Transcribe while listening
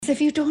if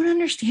you don't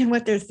understand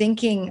what they're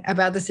thinking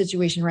about the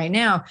situation right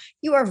now,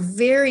 you are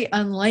very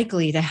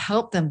unlikely to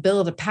help them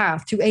build a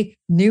path to a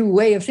new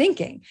way of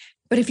thinking.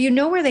 But if you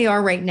know where they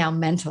are right now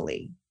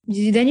mentally,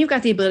 then you've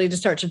got the ability to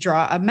start to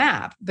draw a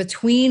map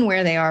between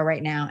where they are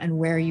right now and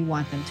where you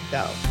want them to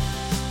go.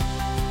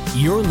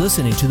 You're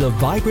listening to the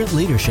Vibrant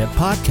Leadership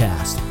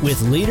Podcast with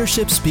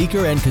leadership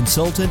speaker and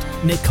consultant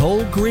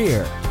Nicole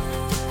Greer.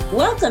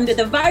 Welcome to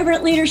the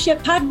Vibrant Leadership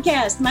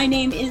Podcast. My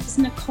name is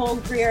Nicole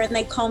Greer, and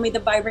they call me the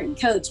Vibrant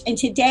Coach. And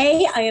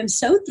today I am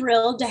so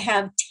thrilled to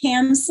have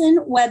Tamsen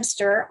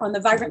Webster on the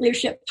Vibrant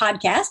Leadership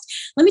Podcast.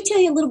 Let me tell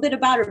you a little bit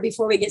about her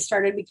before we get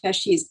started, because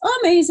she's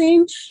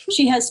amazing.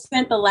 She has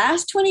spent the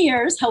last 20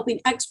 years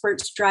helping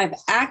experts drive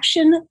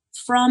action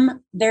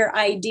from their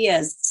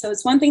ideas. So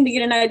it's one thing to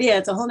get an idea.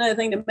 It's a whole nother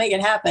thing to make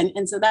it happen.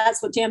 And so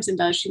that's what Tamsen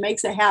does. She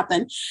makes it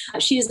happen.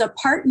 She is a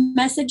part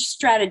message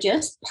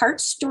strategist,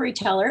 part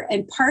storyteller,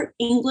 and part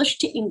English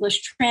to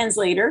English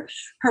translator.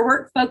 Her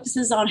work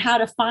focuses on how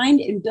to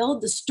find and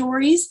build the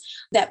stories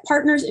that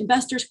partners,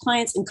 investors,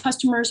 clients, and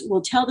customers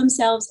will tell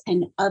themselves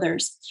and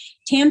others.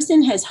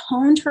 Tamsen has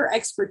honed her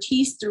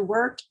expertise through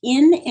work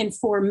in and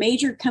for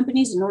major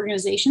companies and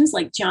organizations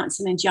like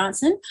Johnson &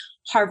 Johnson,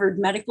 Harvard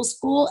Medical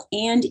School,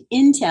 and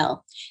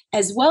Intel,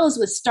 as well as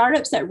with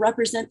startups that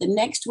represent the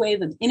next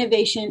wave of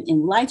innovation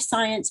in life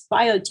science,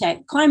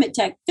 biotech, climate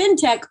tech,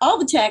 fintech, all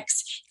the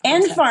techs,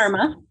 and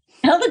pharma,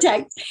 all the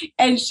tech.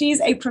 And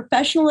she's a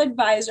professional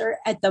advisor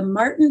at the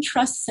Martin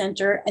Trust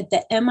Center at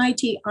the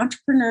MIT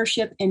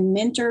Entrepreneurship and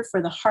mentor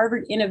for the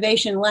Harvard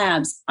Innovation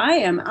Labs. I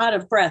am out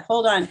of breath.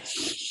 Hold on.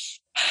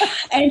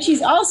 And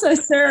she's also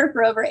served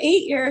for over 8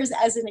 years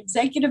as an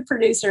executive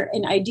producer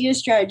and idea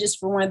strategist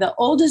for one of the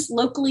oldest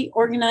locally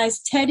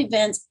organized TED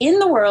events in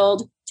the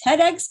world,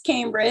 TEDx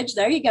Cambridge.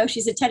 There you go.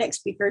 She's a TEDx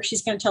speaker.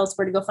 She's going to tell us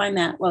where to go find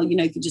that. Well, you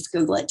could just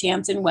Google it,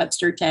 Tamsen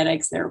Webster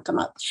TEDx. There will come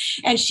up.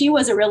 And she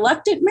was a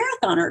reluctant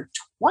marathoner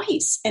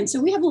twice. And so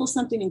we have a little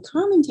something in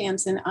common,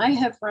 Tamsen. I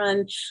have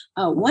run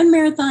one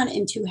marathon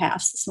and 2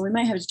 halves. So we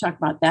might have to talk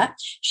about that.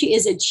 She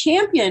is a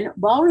champion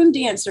ballroom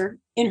dancer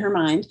in her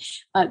mind.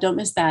 Don't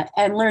miss that.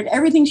 And learned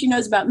everything she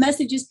knows about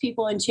messages,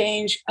 people, and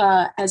change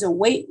as a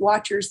Weight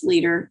Watchers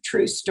leader.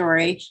 True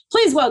story.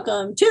 Please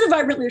welcome to the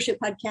Vibrant Leadership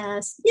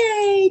Podcast.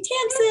 Yay,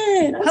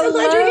 Tamsen. I'm so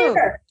glad you're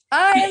here.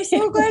 I am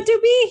so glad to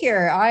be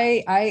here.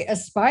 I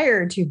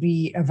aspire to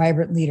be a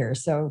vibrant leader.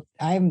 So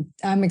I'm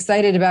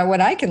excited about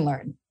what I can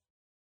learn.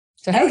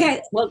 So, hey.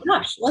 Okay. Well,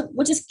 gosh,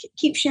 we'll just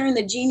keep sharing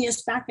the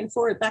genius back and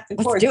forth. Let's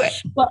do it.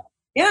 Well,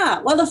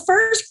 yeah. Well, the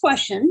first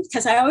question,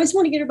 because I always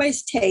want to get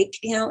everybody's take,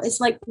 is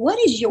like, what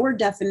is your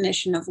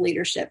definition of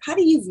leadership? How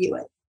do you view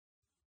it?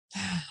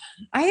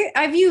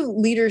 I view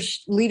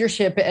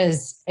leadership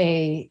as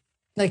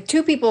like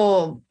two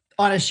people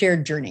on a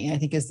shared journey, I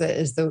think is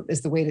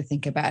the way to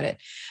think about it.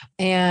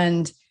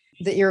 And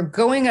that you're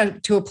going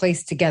to a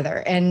place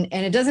together. And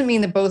it doesn't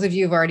mean that both of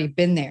you have already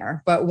been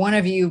there, but one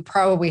of you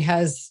probably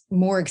has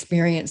more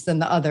experience than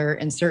the other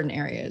in certain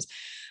areas.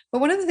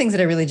 But one of the things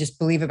that I really just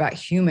believe about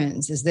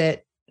humans is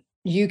that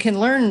you can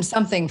learn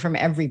something from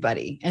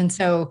everybody. And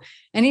so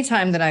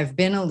anytime that I've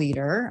been a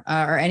leader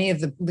or any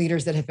of the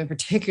leaders that have been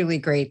particularly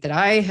great that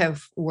I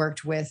have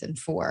worked with and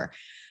for,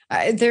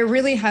 there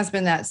really has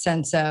been that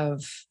sense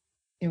of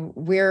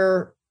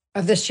we're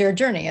of this shared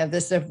journey of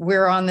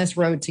we're on this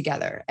road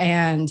together,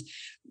 and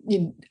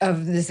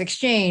of this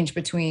exchange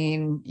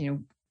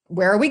between,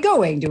 where are we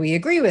going? Do we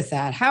agree with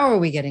that? How are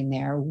we getting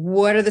there?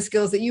 What are the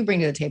skills that you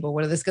bring to the table?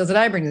 What are the skills that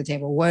I bring to the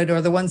table? What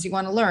are the ones you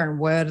want to learn?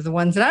 What are the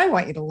ones that I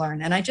want you to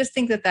learn? And I just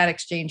think that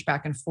exchange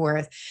back and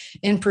forth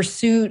in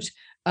pursuit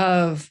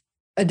of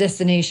a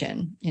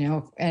destination,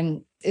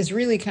 and is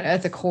really kind of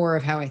at the core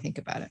of how I think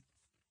about it.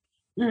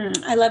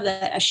 I love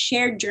that. A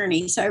shared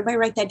journey. So everybody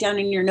write that down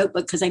in your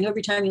notebook, because I know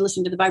every time you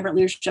listen to the Vibrant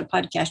Leadership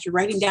Podcast, you're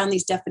writing down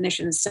these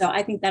definitions. So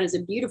I think that is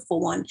a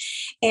beautiful one.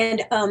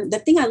 And the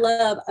thing I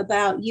love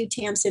about you,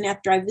 Tamsen,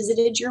 after I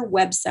visited your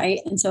website,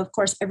 and so of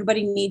course,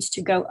 everybody needs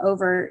to go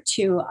over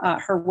to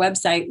her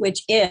website,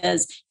 which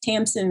is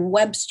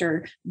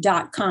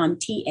tamsenwebster.com,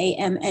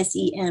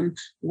 TAMSEM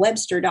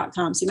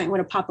Webster.com. So you might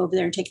want to pop over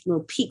there and take a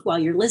little peek while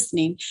you're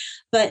listening.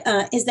 But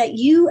is that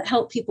you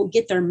help people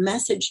get their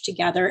message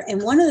together.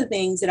 And one of the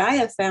things that I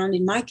have found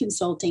in my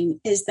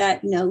consulting is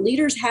that,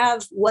 leaders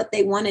have what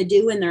they want to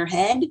do in their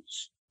head,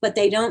 but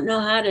they don't know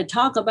how to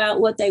talk about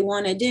what they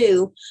want to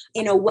do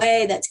in a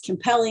way that's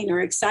compelling or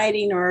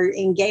exciting or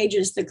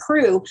engages the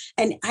crew.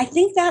 And I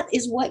think that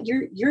is what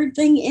your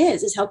thing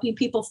is helping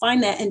people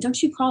find that. And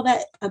don't you call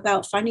that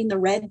about finding the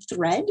red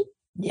thread?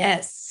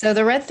 Yes. So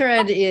the red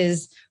thread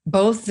is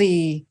both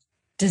the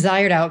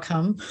desired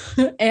outcome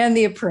and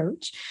the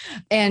approach.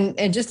 And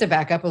just to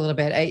back up a little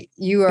bit,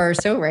 you are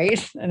so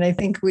right. And I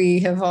think we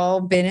have all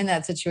been in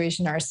that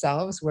situation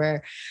ourselves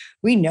where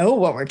we know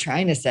what we're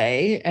trying to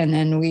say, and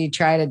then we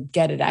try to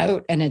get it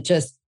out and it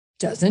just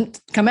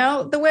doesn't come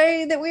out the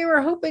way that we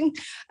were hoping.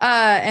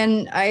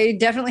 And I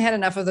definitely had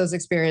enough of those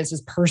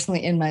experiences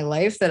personally in my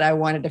life that I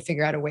wanted to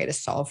figure out a way to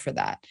solve for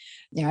that.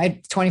 I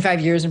had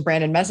 25 years in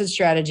brand and message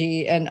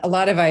strategy, and a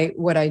lot of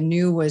what I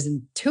knew was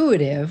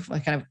intuitive,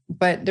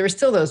 but there were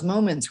still those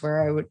moments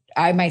where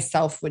I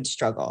myself would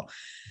struggle.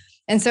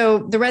 And so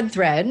the red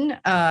thread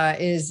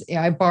is,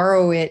 I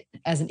borrow it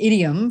as an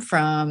idiom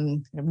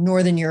from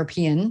Northern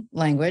European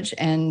language,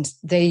 and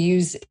they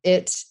use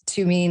it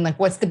to mean like,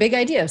 what's the big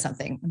idea of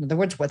something? In other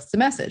words, what's the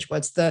message?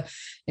 What's the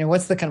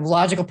kind of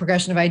logical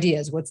progression of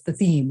ideas? What's the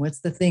theme?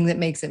 What's the thing that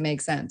makes it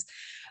make sense?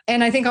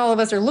 And I think all of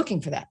us are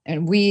looking for that.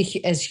 And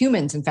we, as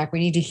humans, in fact, we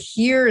need to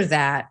hear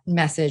that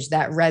message,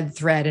 that red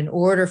thread, in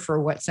order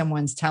for what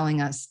someone's telling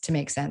us to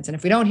make sense. And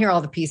if we don't hear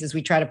all the pieces,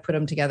 we try to put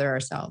them together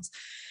ourselves.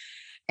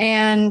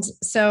 And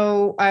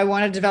so I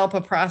want to develop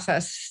a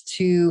process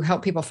to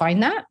help people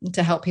find that,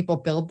 to help people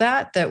build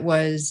that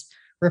was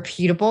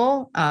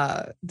repeatable,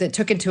 that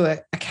took into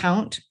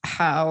account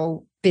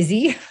how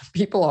busy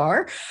people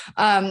are,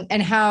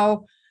 and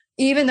how,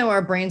 even though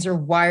our brains are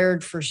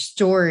wired for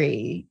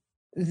story,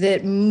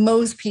 that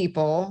most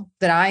people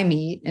that I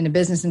meet in a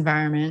business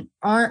environment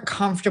aren't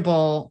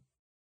comfortable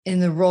in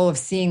the role of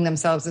seeing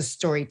themselves as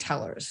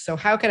storytellers. So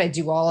how could I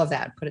do all of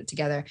that, put it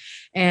together?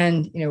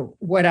 And,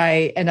 what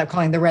I end up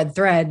calling the red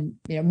thread,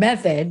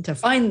 method to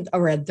find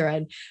a red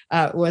thread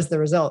was the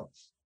result.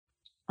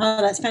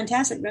 Oh, that's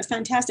fantastic. That's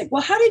fantastic.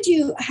 Well, how did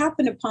you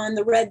happen upon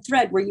the red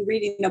thread? Were you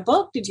reading a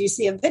book? Did you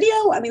see a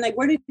video? I mean, like,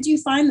 where did you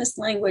find this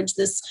language,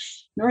 this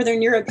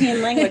Northern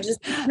European language? It's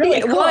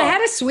really cool. Well, I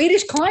had a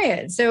Swedish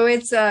client, so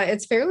it's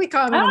fairly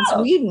common in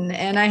Sweden.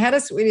 And I had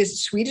a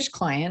Swedish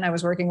client. I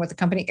was working with the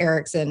company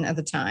Ericsson at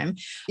the time.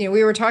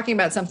 We were talking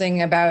about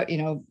something about,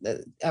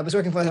 I was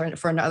working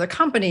for another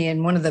company,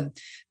 and one of the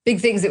big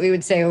things that we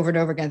would say over and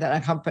over again,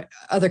 that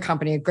other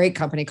company, a great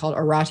company called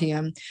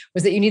Oratium,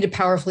 was that you need to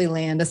powerfully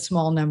land a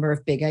small number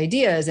of big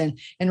ideas. And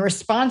in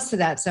response to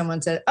that,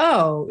 someone said,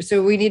 oh,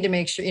 so we need to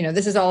make sure,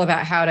 this is all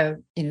about how to,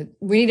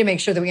 we need to make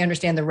sure that we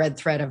understand the red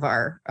thread of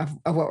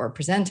of what we're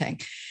presenting.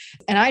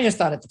 And I just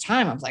thought at the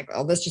time, I was like,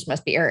 well, this just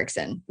must be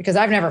Ericsson, because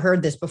I've never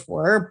heard this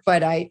before,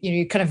 but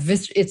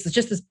it's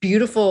just this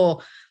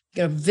beautiful,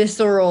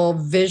 visceral,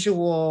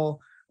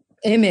 visual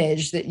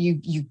image that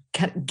you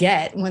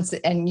get once,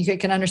 and you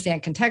can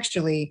understand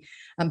contextually.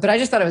 But I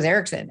just thought it was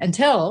Ericsson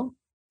until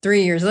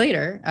 3 years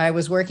later. I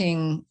was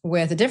working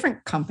with a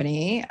different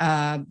company,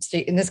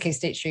 in this case,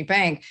 State Street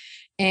Bank,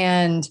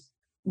 and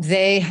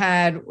they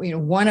had,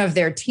 one of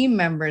their team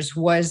members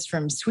was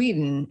from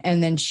Sweden,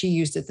 and then she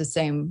used it the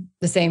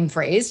same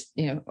phrase.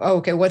 Oh,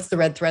 okay, what's the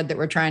red thread that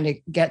we're trying to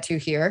get to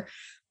here?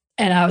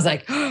 And I was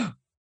like,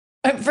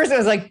 at first I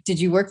was like, did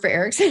you work for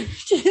Ericsson?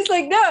 She's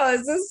like, no,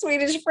 it's a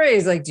Swedish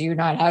phrase. Like, do you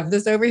not have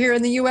this over here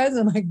in the US?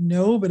 I'm like,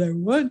 no, but I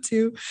want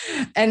to.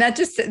 And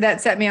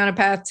that set me on a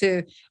path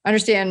to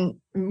understand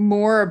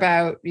more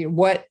about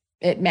what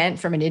it meant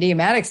from an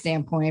idiomatic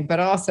standpoint, but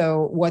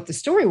also what the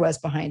story was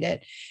behind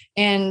it.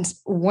 And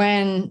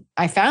when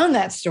I found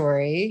that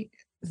story,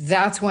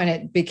 that's when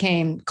it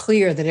became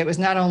clear that it was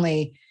not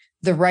only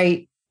the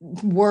right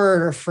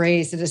word or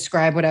phrase to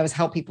describe what I was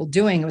helping people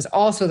doing, it was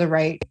also the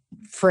right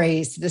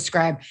phrase to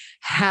describe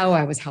how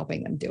I was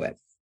helping them do it.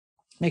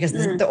 Because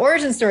the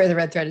origin story of the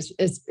red thread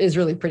is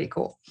really pretty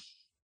cool.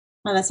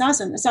 Oh, that's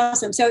awesome. That's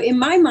awesome. So in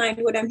my mind,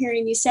 what I'm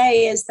hearing you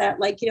say is that,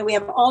 we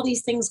have all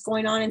these things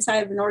going on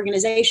inside of an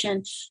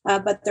organization,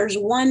 but there's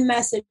one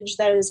message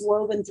that is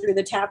woven through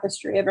the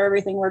tapestry of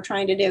everything we're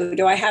trying to do.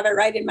 Do I have it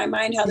right in my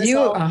mind? How this you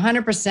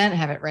 100%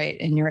 have it right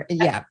in your,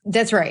 yeah,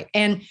 that's right.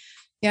 And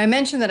I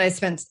mentioned that I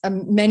spent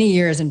many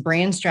years in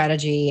brand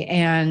strategy,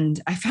 and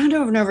I found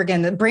over and over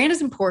again that brand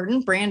is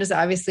important. Brand is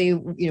obviously,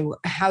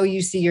 how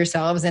you see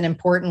yourselves. And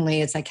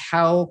importantly, it's like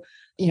how,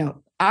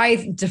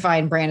 I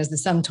define brand as the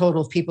sum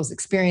total of people's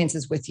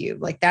experiences with you.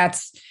 Like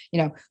that's,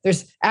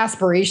 there's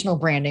aspirational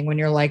branding when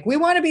you're like, we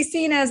want to be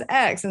seen as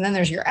X. And then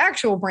there's your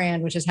actual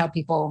brand, which is how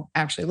people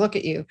actually look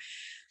at you.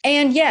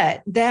 And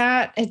yet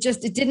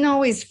it didn't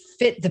always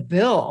fit the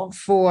bill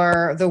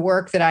for the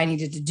work that I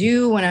needed to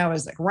do when I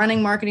was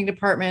running marketing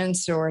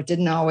departments, or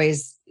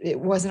it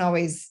wasn't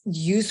always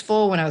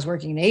useful when I was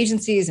working in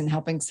agencies and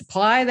helping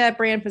supply that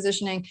brand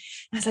positioning. And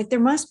I was like,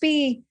 there must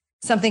be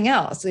something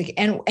else.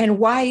 And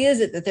why is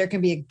it that there can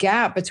be a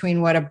gap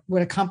between what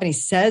a company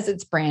says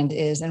its brand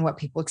is and what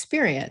people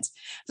experience?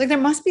 It's like, there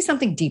must be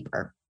something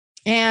deeper.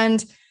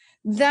 And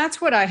that's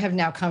what I have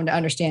now come to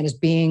understand as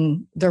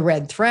being the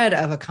red thread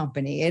of a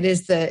company.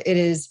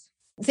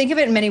 Think of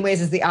it in many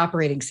ways as the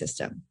operating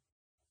system,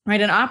 right?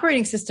 An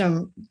operating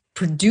system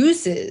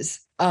produces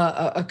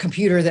a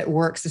computer that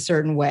works a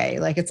certain way.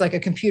 Like it's like a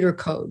computer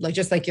code,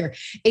 just like your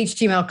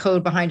HTML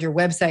code behind your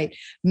website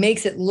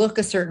makes it look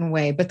a certain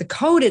way, but the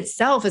code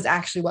itself is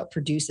actually what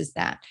produces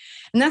that.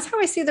 And that's how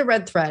I see the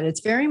red thread.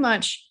 It's very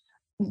much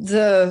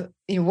whether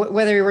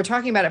we're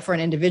talking about it for an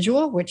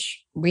individual,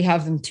 which we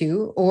have them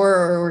too,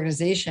 or an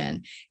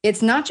organization,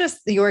 it's not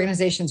just the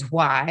organization's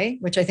why,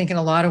 which I think in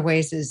a lot of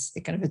ways is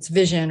kind of its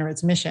vision or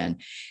its mission.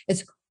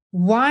 It's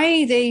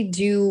why they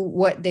do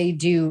what they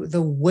do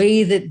the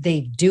way that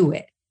they do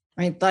it,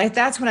 right? Like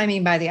that's what I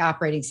mean by the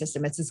operating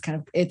system.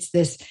 It's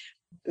this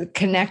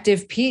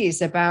connective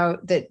piece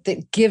about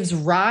that gives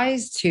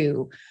rise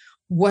to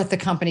what the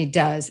company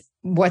does,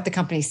 what the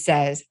company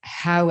says,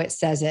 how it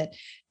says it.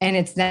 And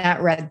it's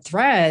that red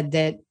thread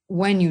that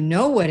when you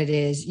know what it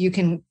is, you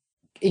can,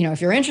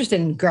 if you're interested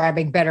in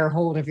grabbing better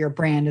hold of your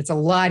brand, it's a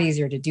lot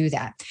easier to do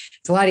that.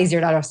 It's a lot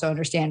easier to also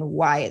understand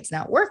why it's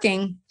not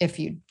working if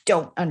you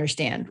don't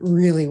understand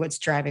really what's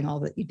driving all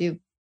that you do.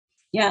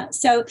 Yeah.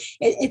 So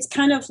it's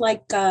kind of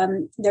like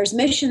there's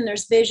mission,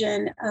 there's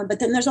vision, but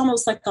then there's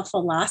almost like a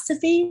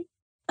philosophy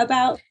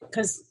about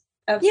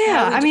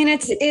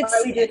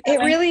it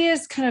really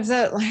is kind of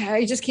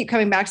I just keep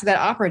coming back to that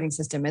operating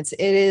system. It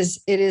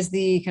is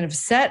the kind of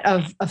set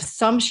of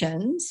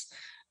assumptions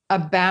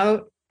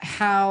about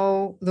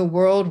how the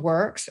world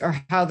works or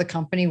how the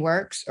company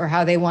works or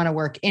how they want to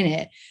work in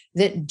it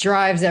that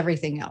drives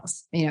everything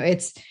else.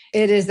 It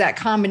is that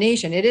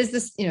combination. It is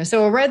this,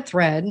 so a red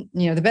thread,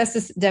 the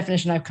best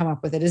definition I've come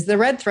up with it is the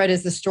red thread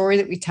is the story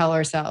that we tell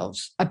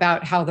ourselves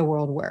about how the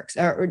world works,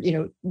 or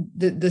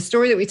the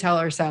story that we tell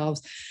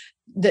ourselves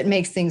that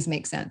makes things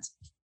make sense.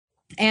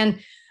 And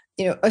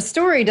a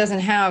story doesn't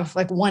have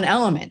like one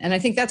element. And I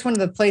think that's one of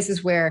the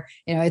places where,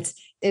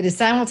 it is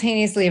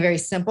simultaneously a very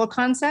simple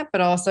concept,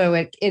 but also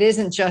it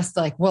isn't just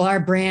like, well,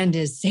 our brand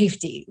is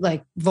safety,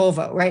 like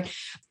Volvo, right?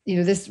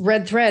 This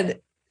red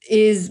thread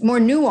is more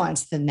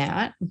nuanced than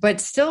that,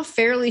 but still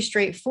fairly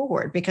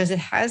straightforward because it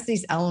has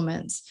these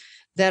elements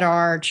that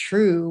are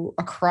true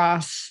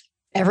across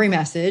every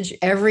message,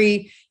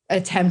 every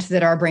attempt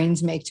that our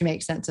brains make to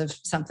make sense of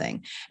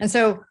something. And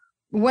so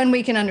when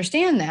we can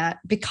understand that,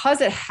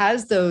 because it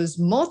has those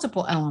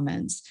multiple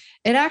elements,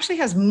 it actually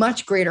has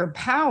much greater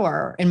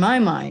power in my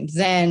mind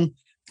than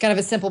kind of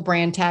a simple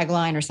brand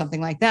tagline or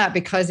something like that,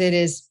 because it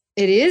is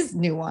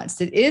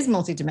nuanced. It is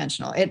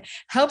multidimensional. It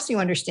helps you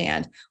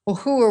understand, well,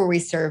 who are we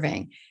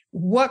serving?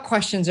 What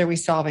questions are we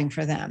solving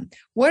for them?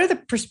 What are the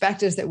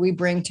perspectives that we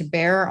bring to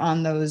bear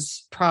on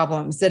those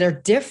problems that are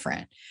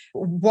different?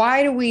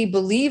 Why do we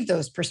believe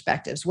those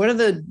perspectives? What are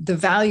the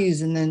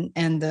values and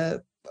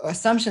the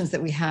assumptions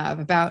that we have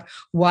about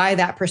why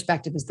that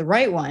perspective is the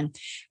right one?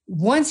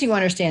 Once you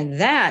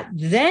understand that,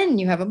 then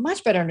you have a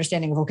much better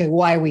understanding of, okay,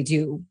 why we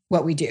do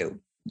what we do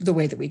the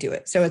way that we do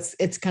it. So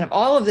it's kind of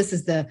all of this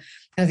is the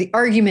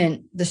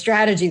argument, the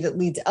strategy that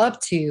leads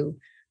up to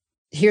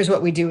here's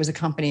what we do as a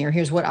company, or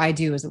here's what I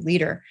do as a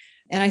leader.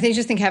 And I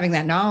think having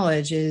that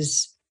knowledge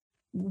is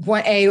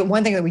one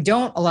thing that we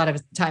don't a lot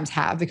of times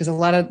have, because a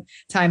lot of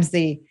times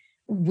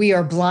we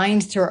are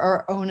blind to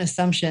our own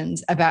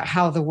assumptions about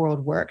how the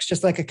world works.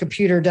 Just like a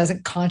computer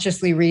doesn't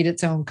consciously read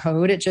its own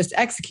code, it just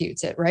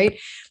executes it, right?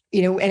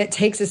 And it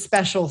takes a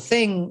special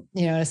thing,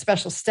 a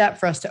special step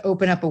for us to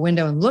open up a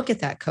window and look at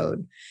that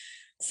code.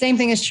 Same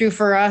thing is true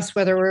for us,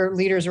 whether we're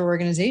leaders or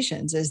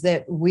organizations, is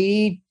that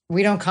we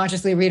don't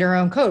consciously read our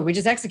own code. We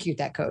just execute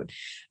that code.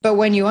 But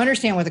when you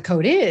understand what the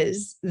code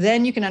is,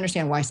 then you can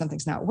understand why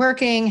something's not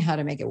working, how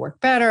to make it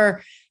work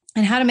better,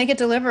 and how to make it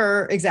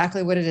deliver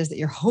exactly what it is that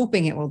you're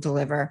hoping it will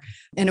deliver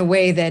in a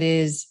way that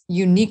is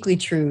uniquely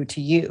true to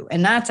you.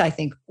 And that's, I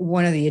think,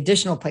 one of the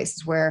additional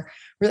places where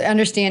really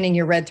understanding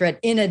your red thread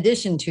in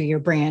addition to your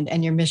brand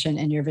and your mission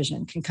and your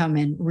vision can come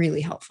in really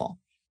helpful.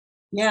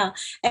 Yeah.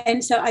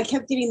 And so I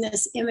kept getting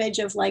this image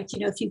of like,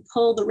 if you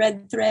pull the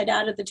red thread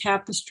out of the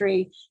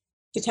tapestry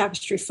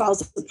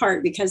falls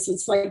apart because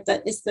it's like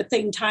it's the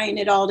thing tying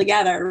it all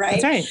together,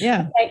 right? That's right.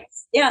 Yeah.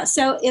 Yeah.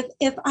 So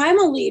if I'm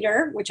a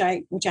leader, which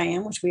I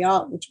am, which we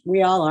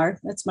all are,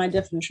 that's my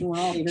definition. We're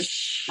all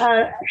leaders.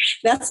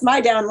 That's my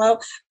down low.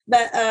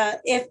 But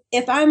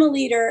if I'm a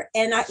leader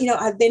and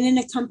I've been in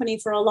a company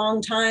for a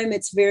long time,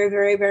 it's very,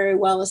 very, very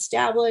well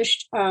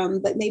established.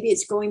 But maybe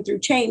it's going through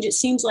change. It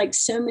seems like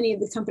so many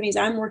of the companies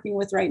I'm working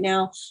with right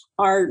now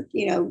are,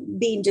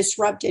 being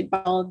disrupted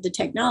by all of the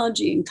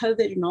technology and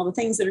COVID and all the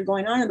things that are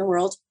going on in the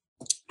world.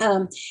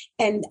 And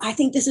I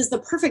think this is the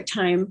perfect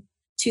time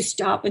to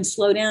stop and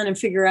slow down and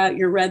figure out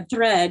your red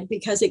thread,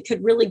 because it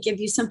could really give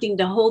you something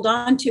to hold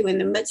on to in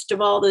the midst of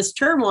all this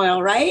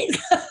turmoil, right?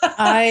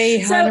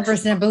 I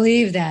 100%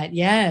 believe that.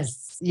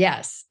 Yes. You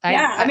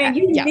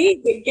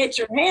need to get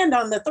your hand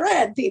on the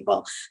thread,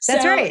 people.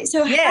 That's right.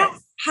 So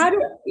how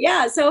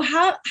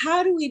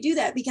do we do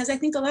that? Because I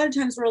think a lot of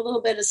times we're a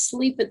little bit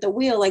asleep at the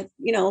wheel. Like,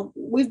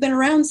 we've been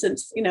around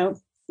since,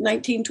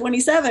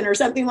 1927 or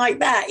something like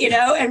that,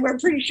 and we're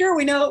pretty sure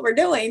we know what we're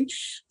doing,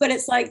 but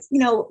it's like, we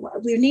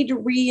need to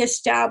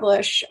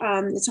reestablish,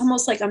 it's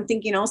almost like I'm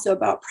thinking also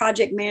about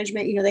project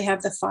management. They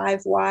have the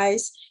 5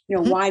 whys,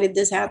 why did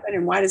this happen?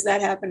 And why does that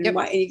happen? And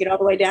why, and you get all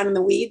the way down in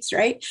the weeds,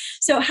 right?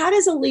 So how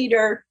does a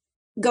leader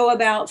go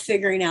about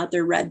figuring out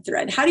their red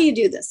thread? How do you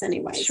do this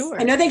anyway? Sure.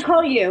 I know they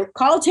call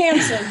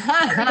Tamsen,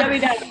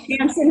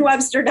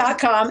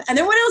 www.tamsenwebster.com. And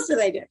then what else do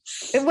they do?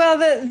 Well,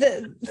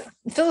 the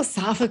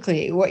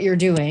philosophically, what you're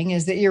doing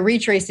is that you're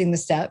retracing the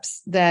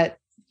steps that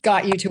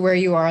got you to where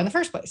you are in the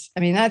first place. I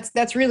mean,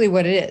 that's really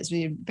what it is.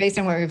 Based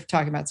on what we've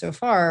talked about so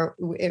far,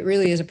 it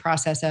really is a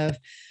process of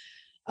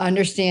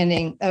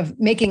understanding of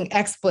making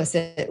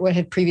explicit what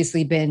had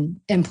previously been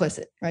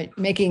implicit, right?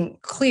 Making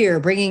clear,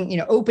 bringing,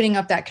 opening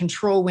up that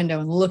control window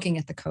and looking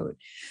at the code.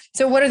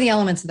 So what are the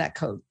elements of that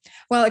code?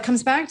 Well, it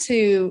comes back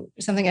to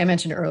something I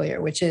mentioned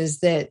earlier, which is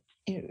that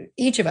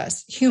each of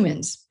us,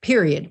 humans,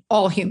 period,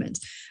 all humans,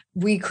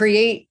 we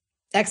create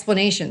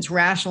explanations,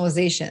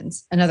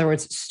 rationalizations, in other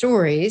words,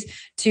 stories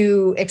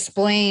to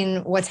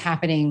explain what's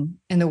happening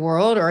in the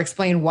world or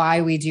explain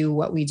why we do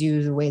what we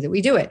do the way that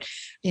we do it.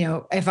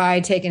 If I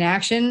take an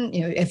action,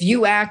 if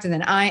you act and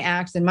then I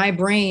act, then my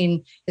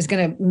brain is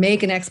going to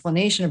make an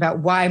explanation about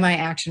why my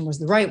action was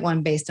the right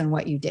one based on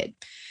what you did.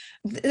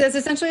 That's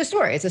essentially a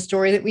story. It's a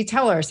story that we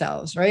tell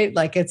ourselves, right?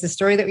 Like it's a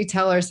story that we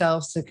tell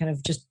ourselves to kind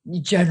of just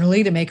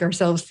generally to make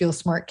ourselves feel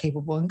smart,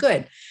 capable, and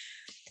good.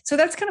 So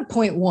that's kind of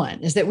point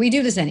one, is that we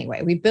do this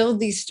anyway. We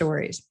build these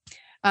stories.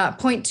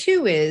 Point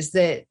two is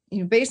that,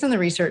 based on the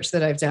research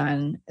that I've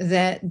done,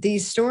 that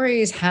these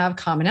stories have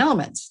common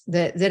elements,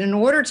 that in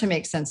order to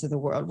make sense of the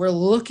world, we're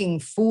looking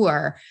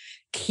for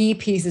key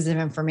pieces of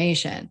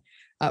information.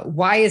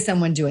 Why is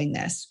someone doing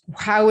this?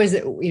 How is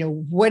it,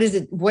 what is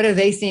it? What are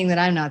they seeing that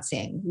I'm not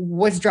seeing?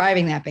 What's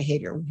driving that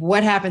behavior?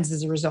 What happens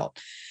as a result?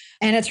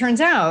 And it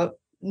turns out,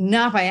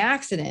 not by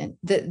accident,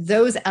 that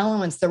those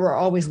elements that we're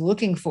always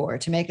looking for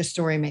to make a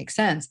story make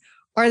sense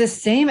are the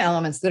same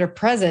elements that are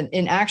present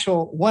in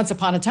actual once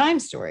upon a time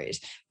stories,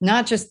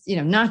 not just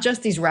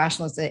these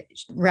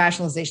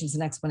rationalizations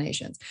and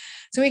explanations.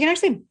 So we can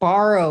actually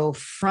borrow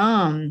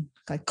from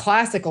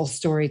classical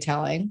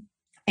storytelling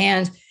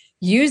and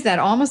use that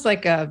almost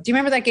like do you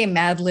remember that game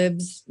Mad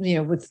Libs,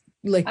 with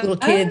like little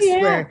kids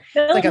where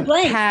like a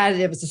pad,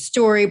 it was a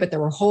story, but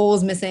there were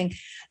holes missing.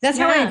 That's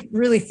how I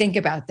really think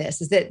about this,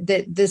 is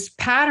that this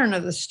pattern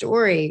of the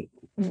story,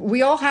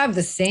 we all have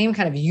the same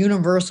kind of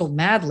universal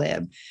Mad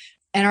Lib,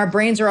 and our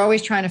brains are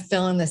always trying to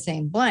fill in the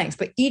same blanks,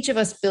 but each of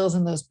us fills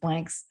in those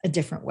blanks a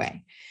different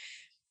way.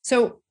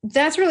 So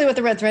that's really what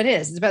the red thread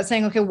is. It's about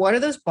saying, okay, what are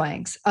those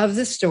blanks of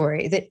the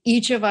story that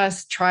each of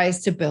us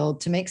tries to build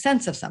to make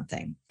sense of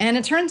something? And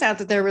it turns out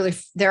that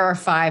there are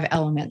 5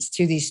 elements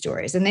to these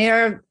stories, and they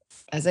are,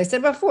 as I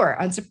said before,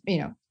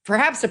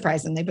 perhaps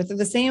surprisingly, but they're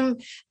the same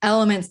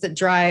elements that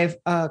drive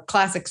a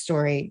classic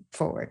story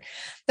forward.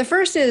 The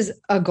first is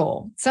a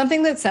goal,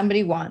 something that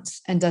somebody wants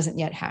and doesn't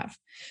yet have.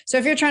 So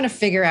if you're trying to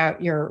figure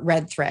out your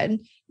red thread,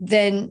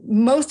 then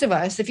most of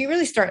us, if you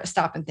really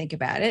stop and think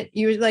about it,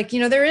 you're like,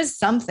 there is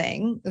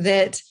something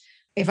that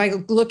if I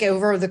look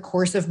over the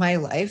course of my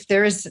life,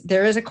 there is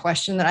a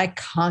question that I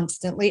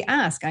constantly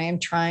ask. I am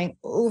trying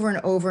over and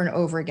over and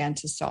over again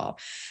to solve.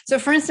 So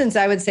for instance,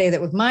 I would say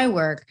that with my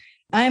work,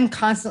 I'm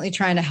constantly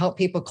trying to help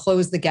people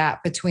close the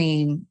gap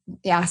between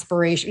the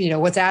aspiration,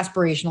 what's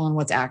aspirational and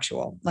what's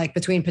actual, like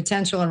between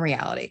potential and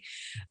reality.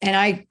 And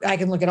I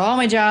can look at all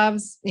my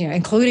jobs,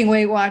 including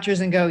Weight Watchers,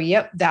 and go,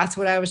 yep, that's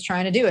what I was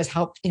trying to do, is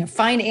help,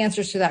 find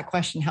answers to that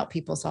question, help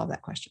people solve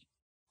that question.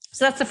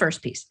 So that's the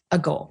first piece, a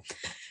goal.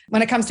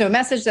 When it comes to a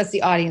message, that's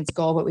the audience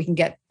goal, but we can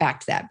get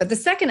back to that. But the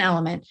second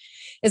element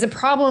is a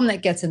problem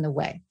that gets in the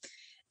way.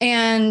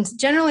 And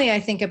generally, I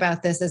think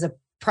about this as a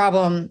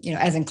problem,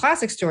 as in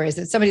classic stories,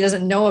 that somebody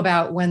doesn't know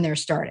about when they're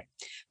starting.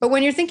 But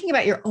when you're thinking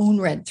about your own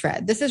red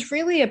thread, this is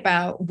really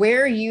about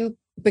where you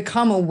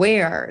become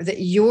aware that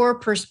your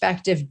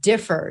perspective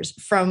differs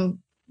from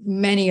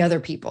many other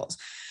people's,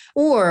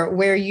 or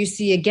where you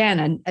see,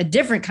 again, a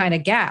different kind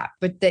of gap,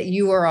 but that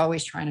you are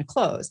always trying to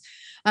close.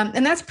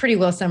 And that's pretty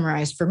well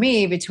summarized for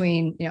me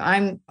between,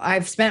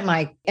 I've spent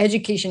my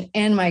education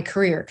and my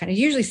career kind of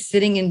usually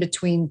sitting in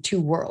between two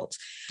worlds.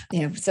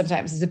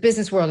 Sometimes it's a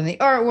business world and the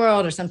art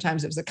world, or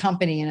sometimes it was a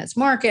company and its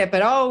market,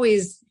 but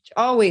always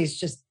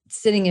just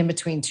sitting in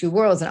between two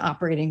worlds and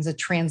operating as a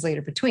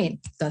translator between,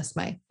 thus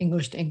my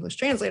English to English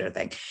translator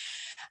thing.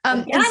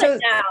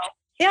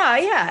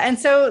 Yeah. And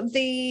so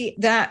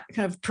that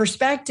kind of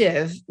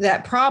perspective,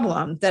 that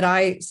problem that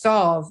I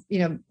solve,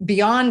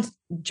 beyond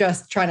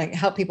just trying to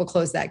help people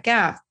close that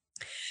gap,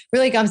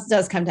 really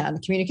does come down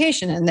to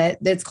communication, and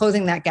that's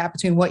closing that gap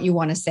between what you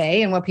want to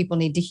say and what people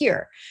need to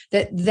hear.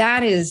 That's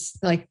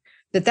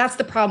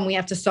the problem we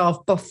have to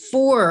solve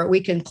before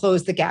we can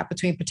close the gap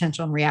between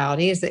potential and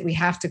reality, is that we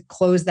have to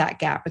close that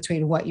gap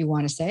between what you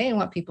want to say and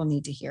what people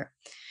need to hear.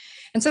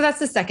 And so that's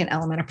the second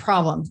element, a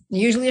problem,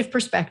 usually of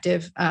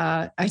perspective.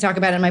 I talk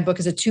about it in my book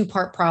as a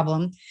 2-part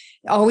problem.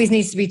 It always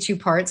needs to be 2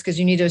 parts because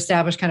you need to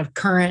establish kind of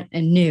current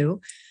and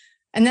new.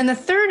 And then the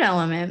third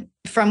element,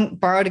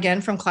 borrowed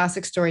again from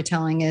classic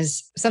storytelling,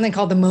 is something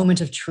called the moment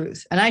of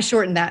truth. And I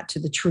shorten that to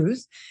the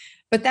truth.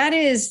 But that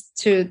is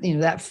to,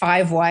 that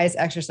 5 whys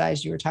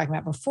exercise you were talking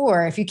about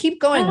before. If you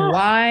keep going,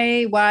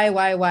 why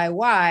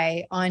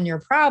on your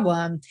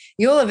problem,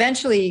 you'll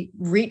eventually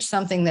reach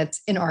something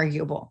that's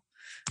inarguable.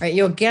 Right?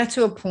 You'll get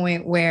to a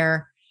point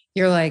where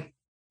you're like,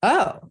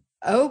 oh,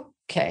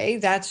 okay,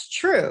 that's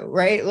true.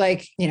 Right?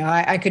 Like,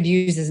 I could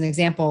use as an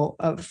example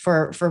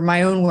for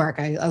my own work.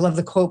 I love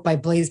the quote by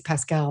Blaise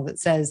Pascal that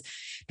says,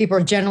 people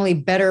are generally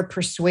better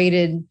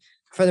persuaded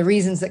for the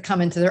reasons that come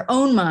into their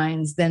own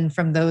minds than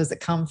from those that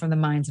come from the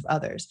minds of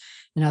others.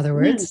 In other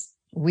words,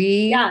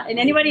 Yeah. And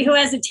anybody who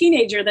has a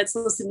teenager that's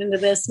listening to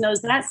this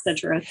knows that's the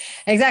truth.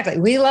 Exactly.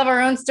 We love our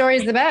own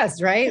stories the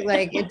best, right?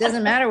 Like, it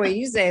doesn't matter what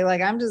you say.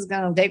 Like, I'm just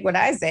going to take what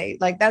I say.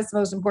 Like, that's the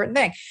most important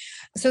thing.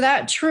 So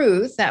that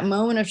truth, that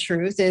moment of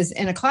truth, is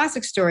in a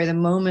classic story, the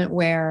moment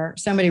where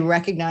somebody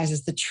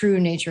recognizes the true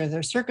nature of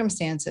their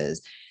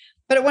circumstances.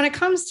 But when it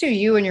comes to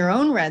you and your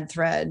own red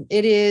thread,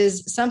 it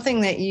is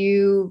something that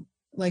you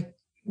like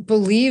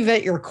believe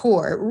at your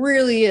core. It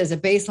really is a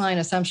baseline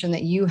assumption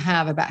that you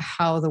have about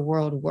how the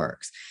world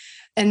works.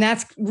 And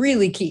that's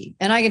really key.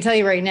 And I can tell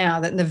you right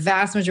now that in the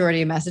vast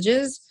majority of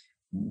messages,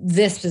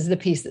 this is the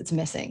piece that's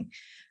missing.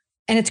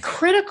 And it's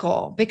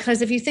critical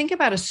because if you think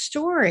about a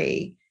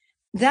story,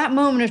 that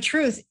moment of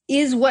truth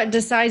is what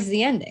decides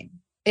the ending.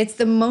 It's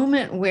the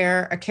moment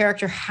where a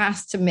character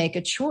has to make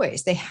a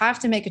choice. They have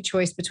to make a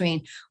choice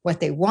between what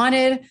they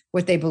wanted,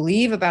 what they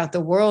believe about the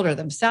world or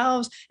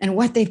themselves, and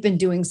what they've been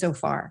doing so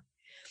far.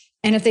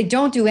 And if they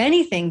don't do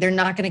anything, they're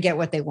not going to get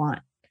what they want.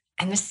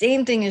 And the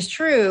same thing is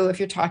true if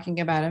you're talking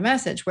about a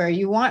message where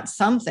you want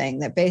something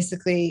that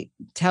basically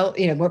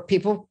where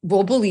people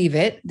will believe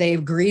it. They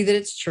agree that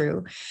it's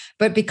true.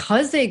 But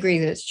because they agree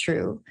that it's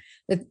true,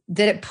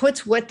 that it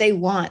puts what they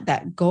want,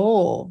 that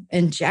goal,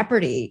 in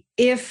jeopardy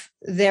if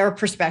their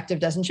perspective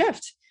doesn't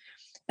shift.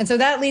 And so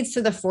that leads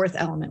to the fourth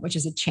element, which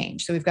is a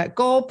change. So we've got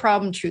goal,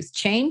 problem, truth,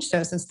 change.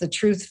 So since the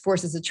truth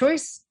forces a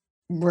choice,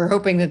 we're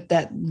hoping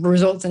that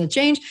results in a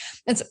change.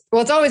 It's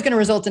always going to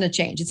result in a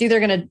change. It's either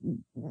going to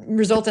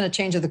result in a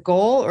change of the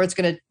goal, or it's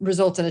going to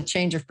result in a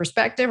change of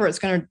perspective, or it's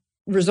going to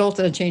result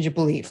in a change of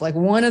belief. Like,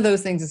 one of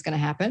those things is going to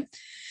happen.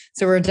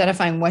 So we're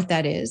identifying what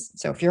that is.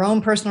 So if your own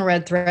personal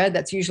red thread,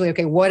 that's usually,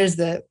 okay, what is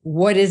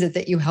it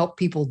that you help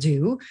people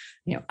do?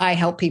 I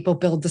help people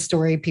build the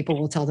story people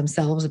will tell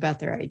themselves about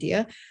their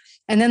idea.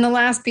 And then the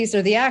last piece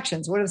are the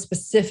actions. What are the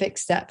specific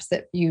steps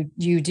that you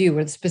do?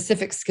 What are the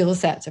specific skill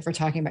sets, if we're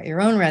talking about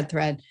your own red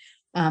thread,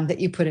 that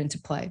you put into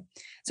play?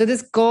 So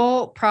this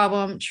goal,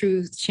 problem,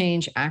 truth,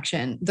 change,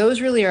 action, those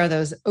really are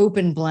those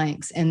open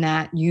blanks in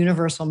that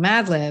universal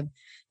Mad Lib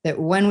that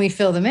when we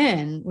fill them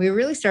in, we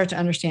really start to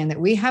understand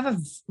that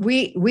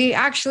we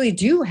actually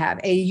do have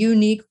a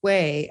unique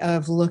way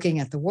of looking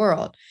at the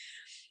world.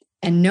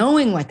 And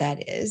knowing what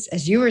that is,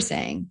 as you were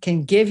saying,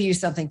 can give you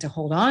something to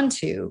hold on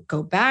to,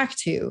 go back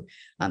to,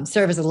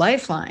 serve as a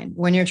lifeline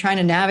when you're trying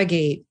to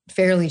navigate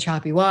fairly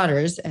choppy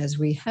waters, as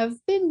we have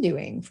been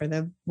doing for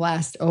the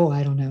last,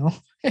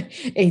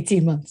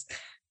 18 months.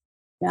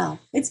 Yeah,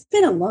 it's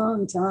been a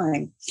long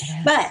time.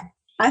 But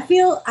I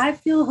feel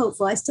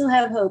hopeful. I still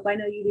have hope. I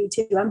know you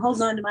do too. I'm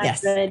holding on to my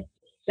thread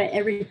that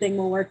everything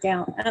will work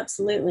out.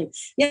 Absolutely.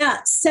 Yeah.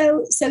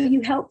 So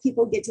you help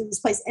people get to this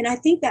place. And I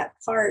think that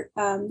part,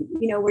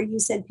 where you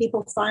said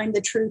people find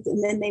the truth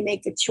and then they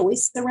make a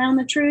choice around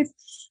the truth,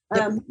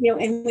 and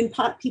when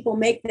people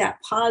make that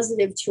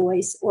positive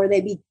choice, or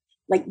they be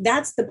like,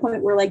 that's the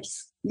point where like,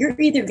 you're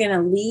either going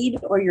to lead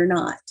or you're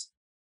not.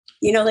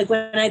 Like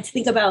when I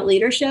think about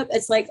leadership,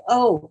 it's like,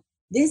 oh,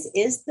 this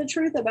is the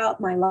truth about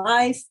my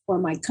life or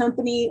my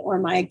company or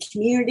my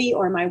community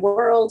or my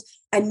world.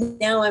 And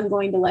now I'm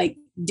going to like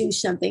do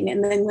something.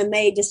 And then when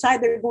they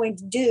decide they're going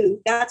to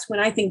do, that's when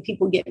I think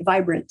people get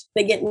vibrant.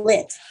 They get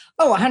lit.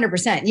 Oh,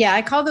 100%. Yeah.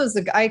 I call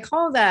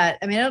that,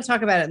 I don't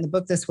talk about it in the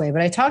book this way,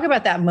 but I talk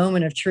about that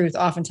moment of truth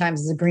oftentimes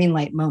as a green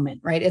light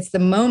moment, right? It's the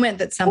moment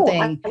that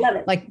something I love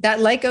it. Like that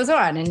light goes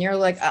on and you're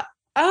like,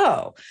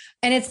 oh,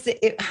 and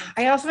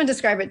I often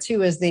describe it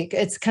too as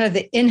it's kind of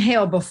the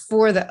inhale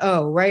before the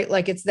O, right?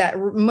 Like it's that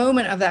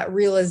moment of that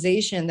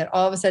realization that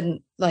all of a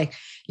sudden, like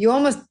you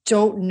almost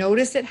don't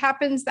notice it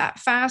happens that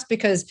fast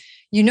because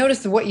you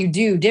notice what you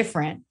do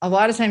different. A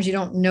lot of times you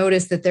don't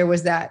notice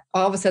that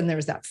all of a sudden there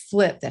was that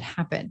flip that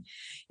happened.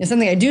 And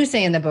something I do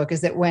say in the book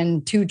is that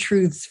when two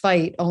truths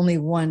fight, only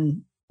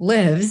one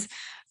lives.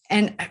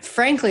 And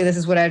frankly, this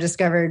is what I've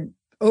discovered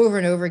over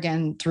and over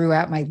again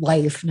throughout my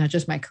life, not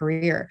just my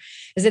career,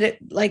 is that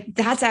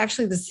that's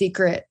actually the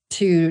secret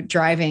to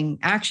driving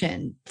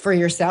action for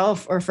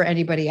yourself or for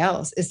anybody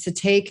else, is to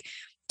take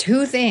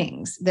two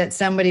things that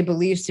somebody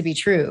believes to be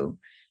true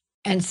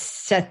and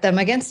set them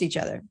against each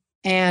other.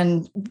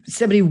 And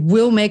somebody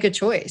will make a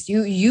choice.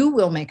 You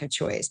will make a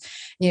choice,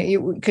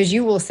 because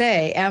you will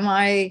say,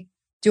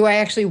 do I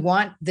actually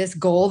want this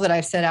goal that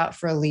I've set out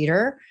for a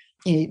leader?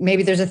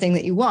 Maybe there's a thing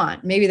that you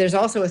want. Maybe there's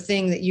also a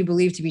thing that you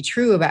believe to be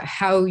true about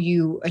how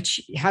you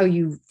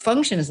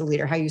function as a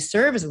leader, how you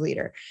serve as a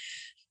leader.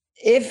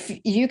 If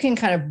you can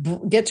kind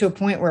of get to a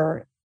point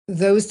where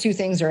those two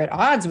things are at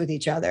odds with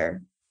each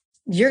other,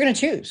 you're going to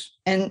choose.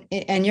 And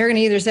you're going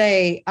to either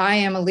say, I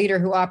am a leader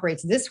who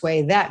operates this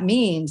way. That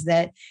means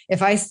that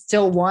if I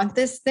still want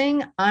this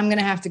thing, I'm going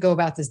to have to go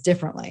about this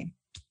differently.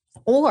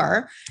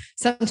 Or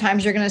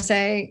sometimes you're going to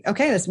say,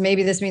 okay, this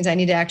means I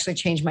need to actually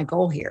change my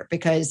goal here,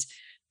 because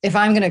if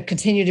I'm going to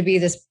continue to be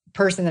this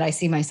person that I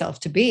see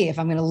myself to be, if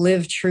I'm going to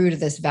live true to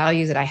this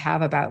value that I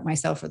have about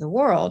myself or the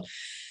world,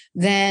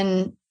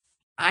 then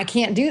I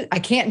can't do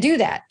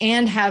that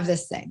and have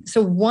this thing.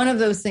 So one of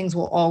those things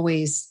will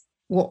always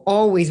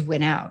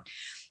win out.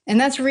 And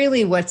that's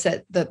really what's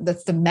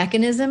that's the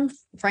mechanism,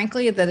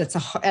 frankly, that it's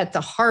at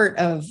the heart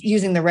of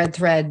using the red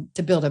thread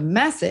to build a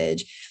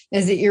message,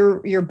 is that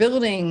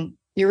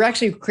you're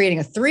actually creating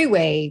a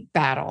three-way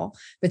battle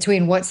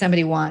between what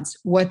somebody wants,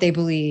 what they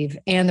believe,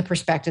 and the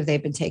perspective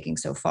they've been taking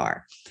so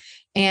far.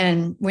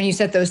 And when you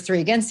set those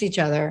three against each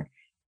other,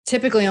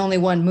 typically only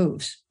one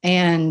moves.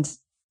 And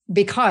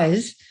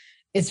because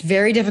it's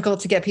very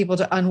difficult to get people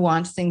to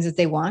unwant things that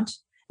they want,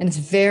 and it's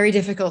very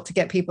difficult to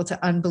get people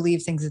to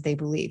unbelieve things that they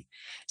believe.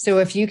 So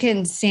if you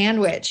can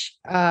sandwich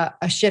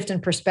a shift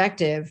in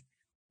perspective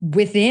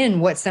within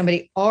what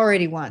somebody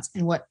already wants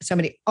and what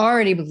somebody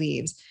already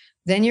believes,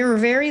 then you're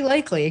very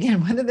likely,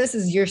 again, whether this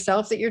is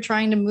yourself that you're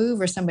trying to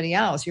move or somebody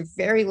else, you're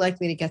very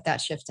likely to get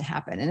that shift to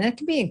happen. And it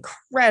can be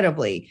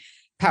incredibly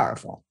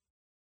powerful.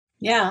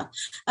 Yeah.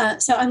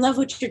 So I love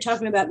what you're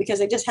talking about, because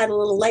I just had a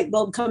little light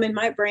bulb come in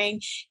my brain.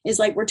 Is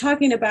like, we're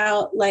talking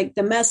about like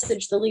the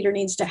message the leader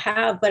needs to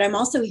have, but I'm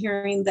also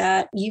hearing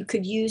that you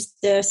could use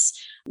this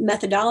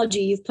methodology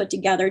you've put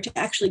together to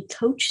actually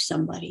coach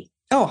somebody.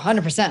 Oh,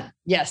 100%.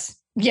 Yes.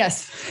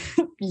 Yes.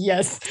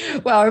 Yes.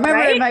 Well,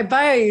 remember in my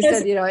bio, you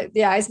said,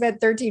 I spent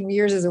 13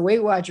 years as a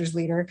Weight Watchers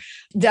leader.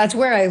 That's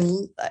where I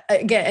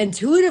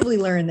intuitively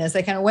learned this.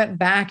 I kind of went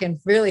back and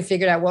really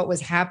figured out what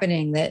was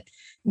happening that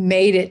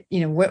made it,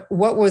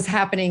 what was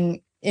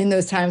happening in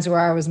those times where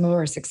I was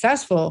more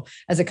successful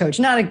as a coach,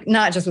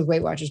 not just with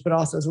Weight Watchers, but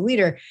also as a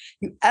leader.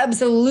 You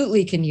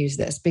absolutely can use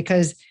this,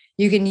 because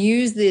you can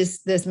use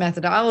this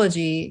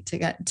methodology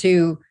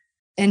to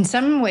in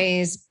some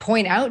ways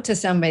point out to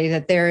somebody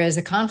that there is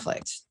a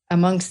conflict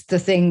amongst the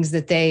things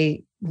that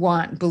they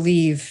want,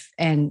 believe,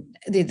 and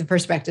the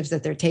perspectives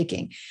that they're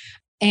taking.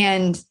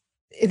 And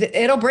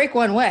it'll break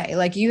one way.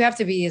 Like, you have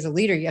to be, as a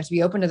leader, you have to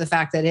be open to the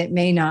fact that it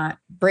may not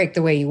break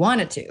the way you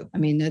want it to. I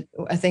mean,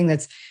 a thing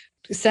that's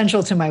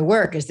essential to my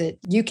work is that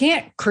you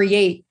can't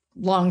create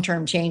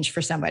long-term change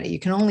for somebody. You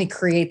can only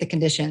create the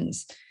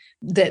conditions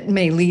that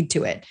may lead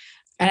to it.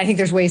 And I think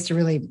there's ways to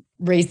really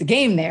raise the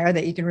game there,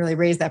 that you can really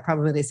raise that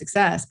probability of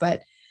success.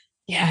 But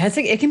yeah,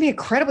 it can be an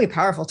incredibly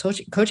powerful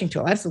coaching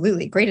tool.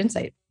 Absolutely. Great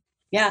insight.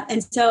 Yeah.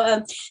 And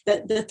so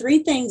the three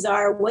things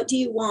are: what do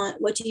you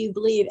want? What do you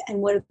believe? And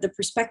what are the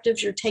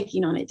perspectives you're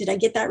taking on it? Did I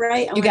get that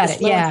right? You got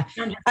it. Yeah.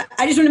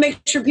 I just want to make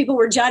sure people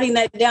were jotting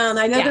that down.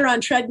 I know they're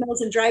on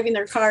treadmills and driving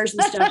their cars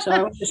and stuff. So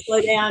I want to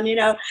slow down,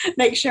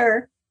 make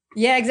sure.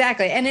 Yeah,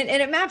 exactly. And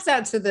it maps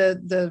out to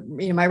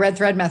the my red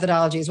thread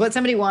methodology is what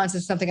somebody wants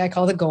is something I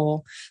call the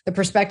goal. The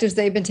perspectives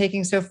they've been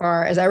taking so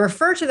far, as I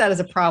refer to that as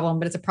a problem,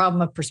 but it's a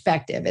problem of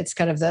perspective. It's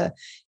kind of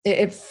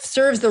it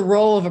serves the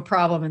role of a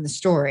problem in the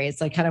story. It's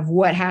like kind of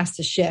what has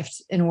to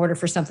shift in order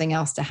for something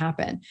else to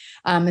happen.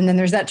 And then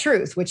there's that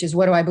truth, which is,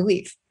 what do I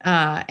believe?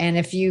 And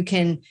if you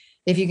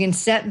can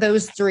set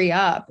those three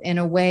up in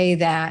a way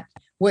that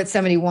what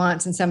somebody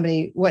wants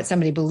and what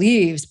somebody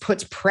believes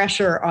puts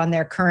pressure on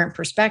their current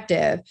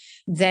perspective,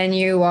 then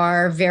you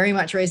are very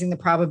much raising the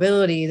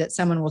probability that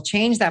someone will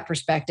change that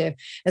perspective,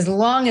 as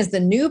long as the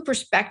new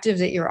perspective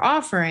that you're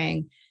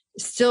offering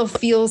still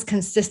feels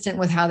consistent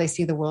with how they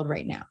see the world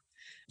right now.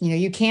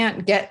 You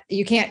can't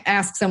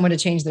ask someone to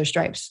change their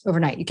stripes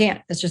overnight. You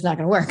can't. It's just not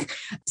going to work.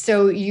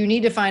 So you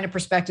need to find a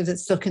perspective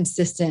that's still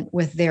consistent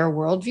with their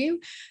worldview.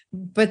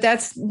 But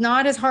that's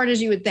not as hard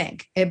as you would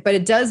think. But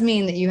it does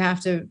mean that you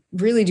have to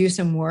really do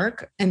some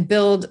work and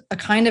build a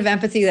kind of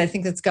empathy that I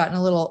think that's gotten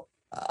a little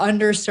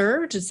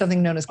underserved. It's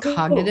something known as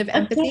cognitive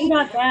empathy.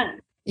 About that.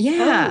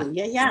 Yeah.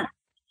 Yeah.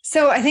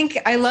 So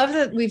I love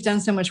that we've done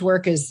so much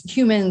work as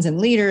humans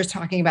and leaders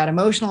talking about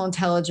emotional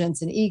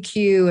intelligence and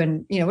EQ,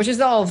 and, which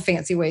is all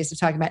fancy ways of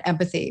talking about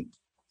empathy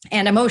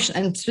and emotion,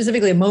 and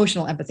specifically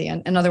emotional empathy.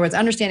 In other words,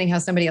 understanding how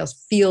somebody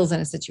else feels in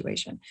a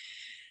situation.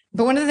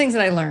 But one of the things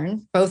that I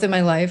learned, both in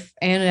my life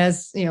and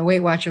as, Weight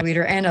Watcher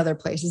leader and other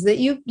places, that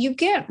you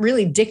can't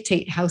really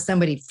dictate how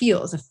somebody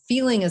feels. A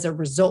feeling is a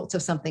result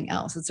of something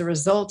else. It's a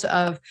result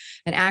of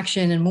an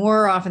action. And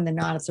more often than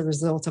not, it's a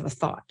result of a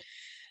thought.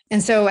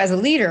 And so as a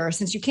leader,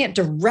 since you can't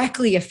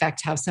directly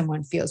affect how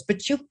someone feels,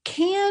 but you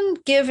can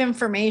give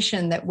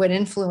information that would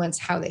influence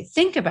how they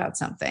think about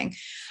something,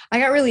 I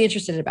got really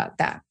interested about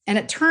that. And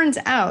it turns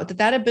out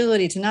that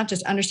ability to not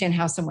just understand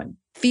how someone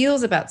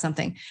feels about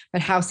something,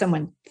 but how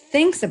someone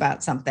thinks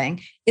about something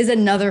is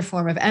another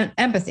form of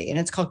empathy. And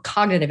it's called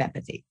cognitive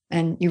empathy.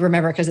 And you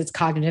remember, because it's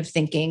cognitive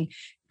thinking,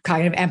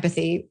 cognitive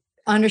empathy,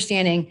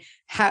 understanding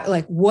how,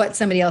 like, what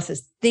somebody else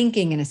is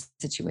thinking in a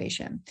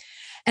situation.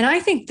 And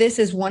I think this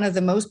is one of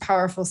the most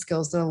powerful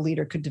skills that a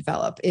leader could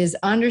develop, is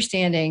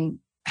understanding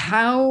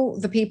how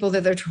the people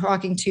that they're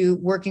talking to,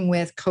 working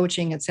with,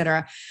 coaching, et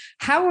cetera,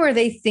 how are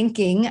they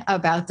thinking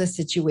about the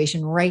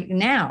situation right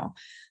now?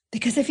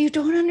 Because if you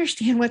don't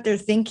understand what they're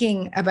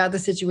thinking about the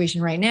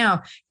situation right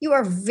now, you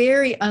are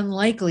very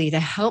unlikely to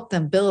help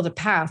them build a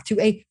path to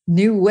a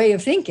new way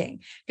of thinking,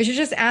 because you're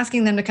just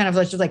asking them to kind of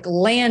just like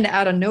land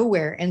out of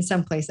nowhere in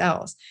someplace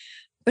else.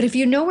 But if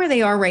you know where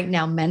they are right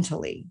now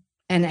mentally,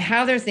 and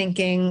how they're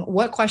thinking,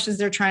 what questions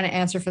they're trying to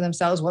answer for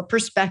themselves, what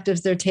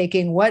perspectives they're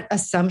taking, what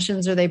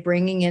assumptions are they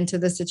bringing into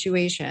the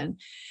situation,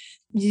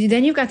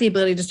 then you've got the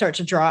ability to start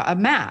to draw a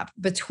map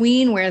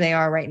between where they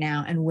are right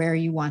now and where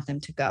you want them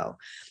to go.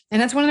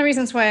 And that's one of the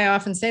reasons why I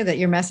often say that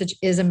your message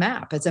is a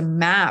map. It's a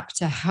map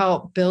to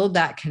help build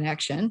that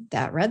connection,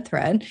 that red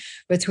thread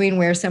between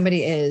where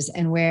somebody is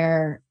and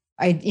where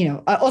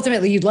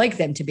ultimately you'd like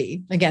them to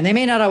be. Again, they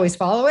may not always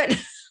follow it,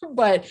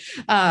 but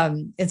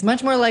it's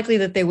much more likely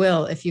that they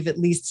will if you've at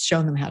least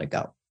shown them how to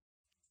go.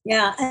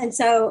 Yeah. And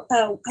so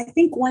I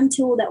think one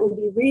tool that would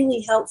be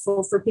really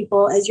helpful for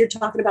people as you're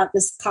talking about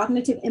this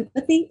cognitive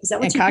empathy, is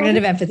that what you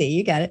cognitive empathy?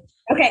 You got it.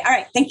 Okay. All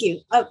right. Thank you.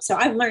 Oh, so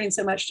I'm learning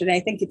so much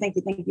today. Thank you,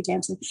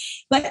 Tamsin.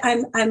 But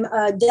I'm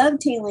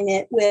dovetailing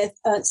it with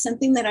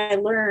something that I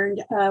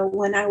learned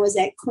when I was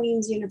at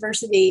Queen's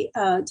University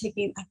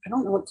taking, I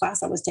don't know what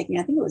class I was taking.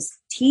 I think it was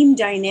team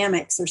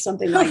dynamics or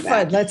something like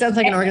that. That sounds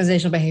like an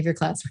organizational behavior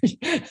class.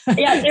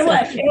 Yeah, it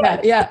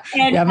was. Yeah.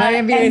 My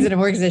MBA is in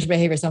organizational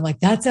behavior. So I'm like,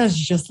 that sounds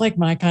just like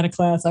my kind of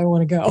class. I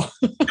want to go.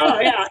 Oh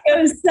yeah.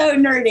 It was so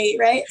nerdy.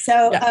 Right.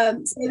 So,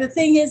 so the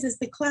thing is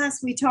the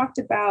class we talked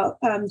about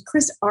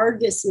Chris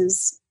Argus's,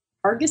 is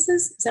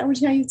that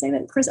how you'd say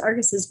that? Chris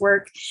Argus's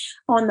work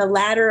on the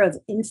ladder of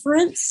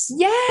inference.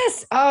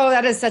 Yes. Oh,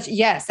 that is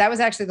yes. That was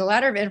actually the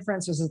ladder of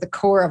inference was at the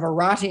core of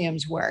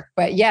Aratium's work.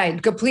 But yeah,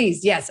 go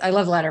please. Yes. I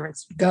love the ladder of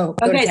inference. Go.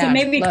 Okay. So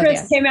maybe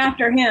Chris came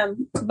after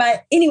him,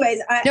 but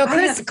anyways,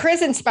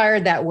 Chris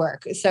inspired that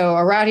work. So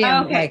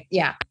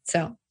Aratium,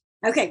 so.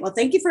 Okay, well,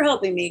 thank you for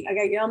helping me. I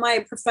got to get all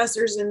my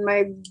professors and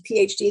my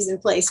PhDs in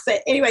place. But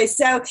anyway,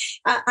 so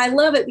I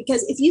love it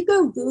because if you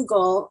go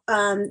Google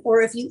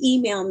or if you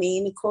email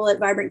me,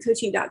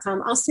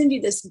 Nicole@vibrantcoaching.com, I'll send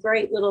you this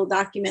great little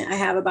document I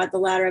have about the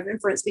ladder of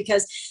inference,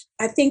 because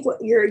I think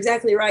you're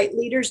exactly right.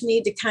 Leaders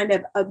need to kind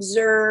of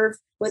observe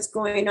what's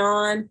going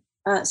on,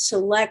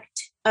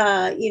 select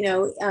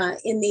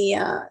in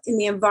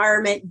the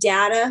environment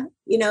data,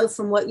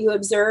 from what you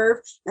observe,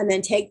 and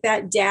then take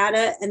that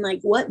data and like,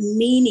 what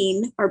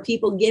meaning are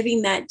people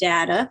giving that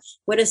data?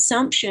 What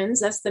assumptions,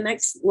 that's the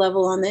next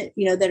level on it,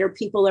 that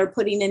people are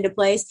putting into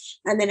place.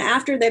 And then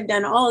after they've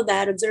done all of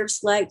that, observe,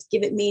 select,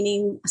 give it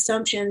meaning,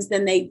 assumptions,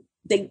 then they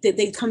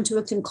come to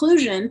a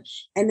conclusion,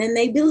 and then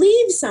they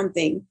believe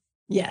something.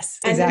 Yes,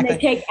 exactly. And then they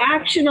take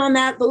action on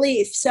that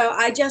belief. So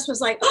I just was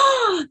like,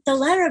 the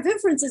ladder of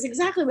inference is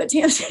exactly what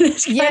Tamsin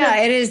is.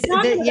 It is.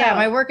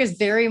 My work is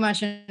very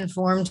much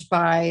informed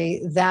by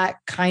that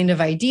kind of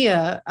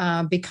idea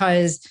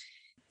because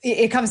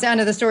it comes down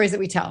to the stories that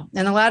we tell.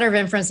 And the ladder of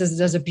inference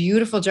does a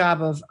beautiful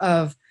job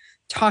of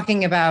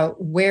talking about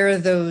where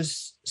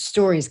those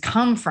stories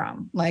come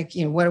from. Like,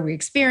 what do we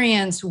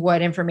experience?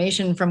 What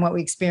information from what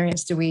we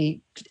experience do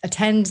we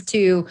attend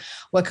to?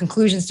 What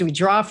conclusions do we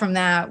draw from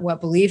that?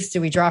 What beliefs do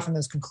we draw from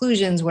those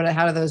conclusions?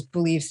 How do those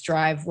beliefs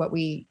drive what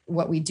we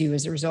do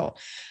as a result?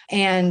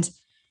 And,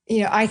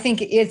 I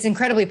think it's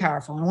incredibly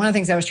powerful. And one of the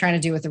things I was trying to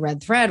do with the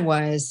red thread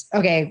was,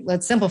 okay,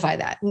 let's simplify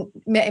that.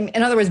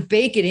 In other words,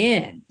 bake it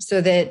in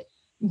so that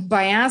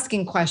by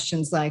asking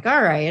questions like,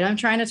 all right, I'm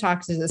trying to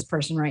talk to this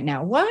person right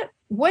now.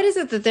 What is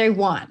it that they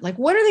want? Like,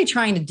 what are they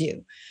trying to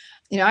do?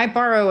 I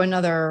borrow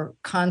another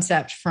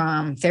concept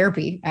from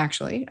therapy,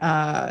 actually,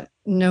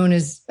 known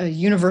as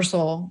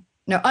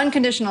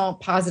unconditional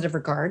positive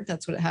regard.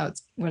 That's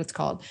what it's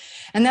called.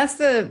 And that's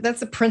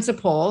the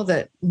principle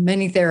that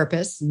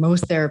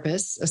most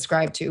therapists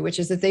ascribe to, which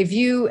is that they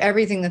view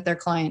everything that their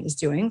client is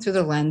doing through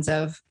the lens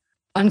of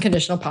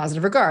unconditional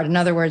positive regard. In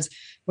other words,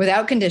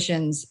 without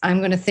conditions, I'm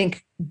going to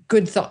think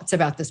good thoughts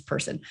about this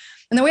person.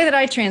 And the way that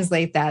I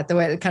translate that, the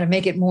way to kind of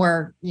make it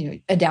more,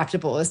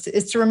 adaptable is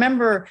to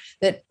remember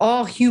that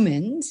all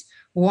humans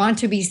want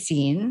to be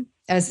seen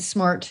as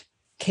smart,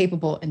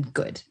 capable, and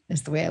good,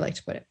 is the way I like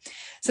to put it.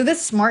 So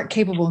this smart,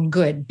 capable, and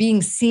good,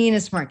 being seen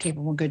as smart,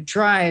 capable, and good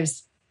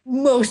drives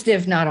most,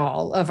 if not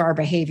all, of our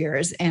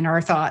behaviors and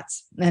our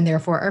thoughts, and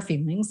therefore our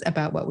feelings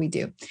about what we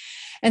do.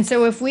 And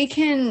so if we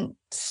can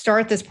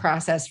start this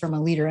process from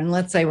a leader, and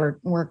let's say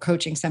we're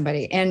coaching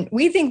somebody and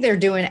we think they're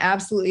doing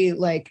absolutely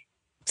like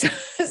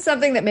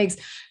something that makes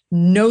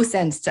no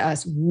sense to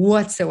us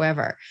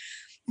whatsoever.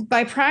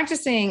 By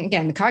practicing,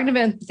 again, the cognitive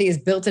empathy is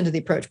built into the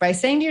approach by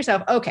saying to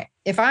yourself, okay,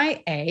 if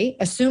I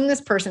assume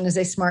this person is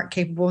a smart,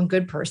 capable, and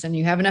good person,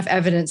 you have enough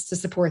evidence to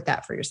support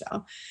that for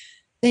yourself.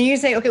 Then you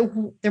say, okay,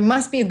 there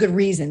must be a good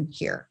reason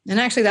here. And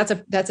actually that's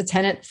a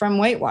tenet from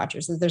Weight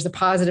Watchers, that there's a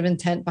positive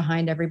intent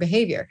behind every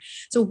behavior.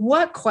 So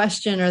what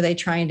question are they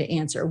trying to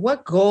answer?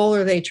 What goal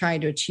are they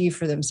trying to achieve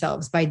for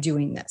themselves by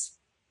doing this?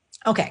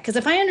 Okay, because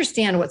if I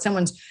understand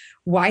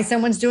why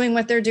someone's doing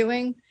what they're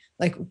doing,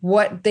 like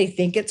what they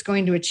think it's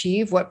going to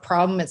achieve, what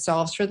problem it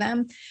solves for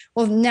them,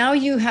 well, now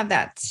you have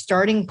that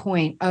starting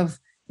point of,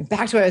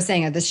 back to what I was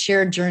saying, of this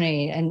shared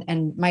journey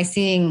and my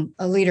seeing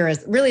a leader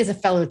as a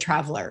fellow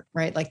traveler,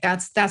 right? Like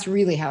that's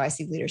really how I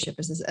see leadership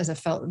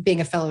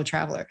being a fellow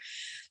traveler.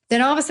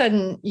 Then all of a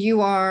sudden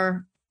you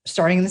are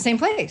starting in the same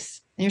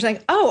place and you're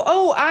like,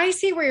 oh, I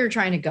see where you're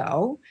trying to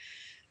go.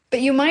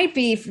 But you might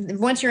be,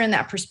 once you're in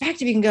that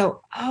perspective, you can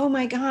go, oh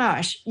my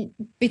gosh,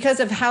 because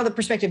of how the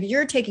perspective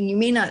you're taking, you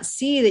may not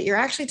see that you're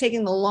actually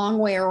taking the long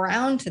way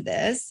around to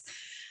this.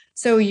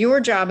 So your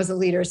job as a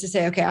leader is to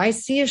say, okay, I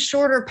see a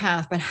shorter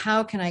path, but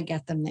how can I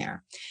get them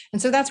there?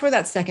 And so that's where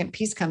that second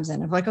piece comes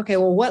in of like, okay,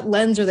 well, what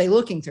lens are they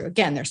looking through?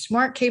 Again, they're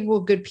smart,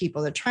 capable, good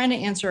people. They're trying to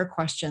answer a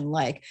question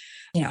like,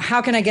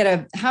 how can I get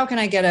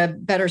a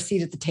better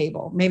seat at the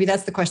table? Maybe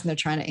that's the question they're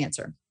trying to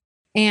answer.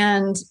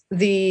 And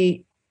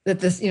the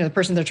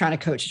person they're trying to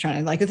coach is trying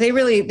to like, if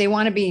they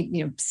want to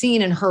be,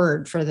 seen and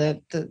heard for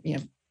the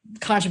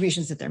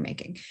contributions that they're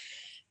making.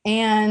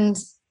 And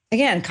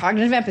again,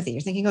 cognitive empathy,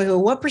 you're thinking,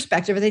 well, what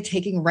perspective are they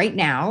taking right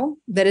now?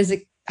 That is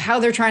how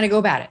they're trying to go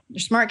about it. They're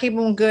smart,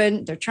 capable, and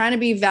good. They're trying to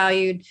be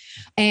valued.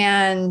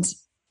 And,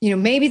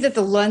 maybe that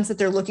the lens that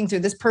they're looking through,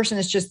 this person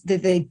is just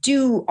that they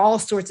do all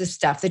sorts of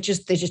stuff. They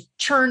just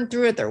churn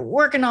through it. They're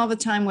working all the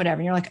time, whatever.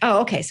 And you're like, oh,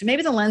 okay. So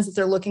maybe the lens that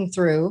they're looking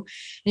through,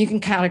 and you can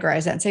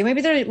categorize that and say,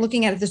 maybe they're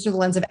looking at it through the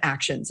lens of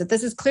actions, that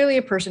this is clearly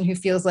a person who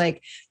feels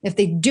like if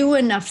they do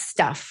enough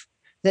stuff,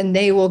 then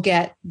they will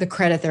get the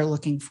credit they're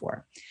looking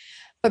for.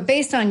 But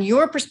based on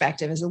your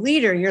perspective as a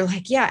leader, you're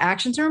like, yeah,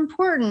 actions are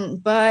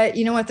important, but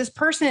you know what? This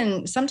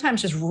person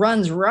sometimes just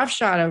runs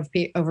roughshod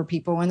over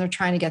people when they're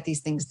trying to get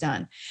these things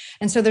done.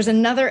 And so there's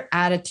another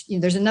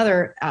attitude, there's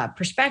another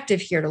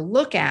perspective here to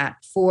look at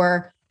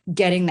for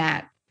getting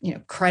that,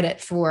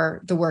 credit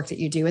for the work that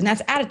you do. And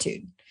that's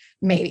attitude,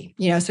 maybe,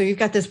 so you've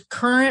got this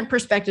current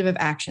perspective of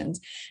actions.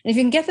 And if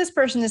you can get this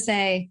person to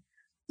say,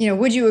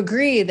 would you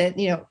agree that,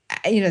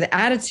 the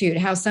attitude,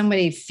 how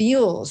somebody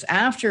feels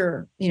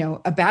after,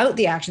 about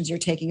the actions you're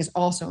taking is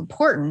also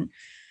important.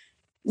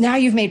 Now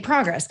you've made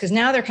progress because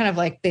now they're kind of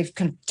like, they've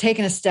kind of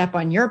taken a step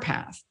on your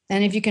path.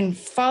 And if you can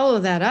follow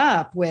that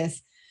up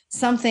with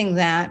something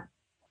that,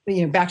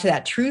 back to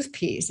that truth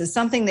piece, is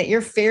something that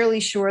you're fairly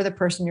sure the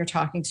person you're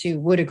talking to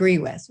would agree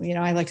with.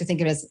 I like to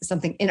think of it as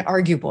something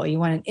inarguable. You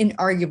want an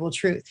inarguable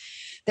truth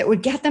that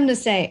would get them to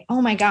say,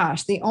 oh my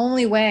gosh, the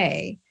only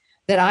way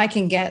that I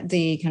can get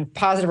the kind of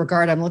positive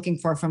regard I'm looking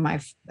for from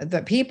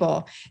the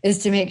people is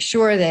to make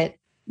sure that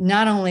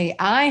not only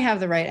I have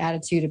the right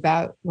attitude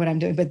about what I'm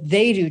doing, but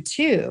they do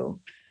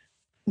too.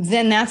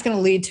 Then that's going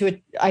to lead to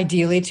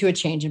ideally to a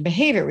change in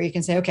behavior where you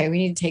can say, okay, we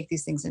need to take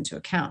these things into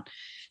account.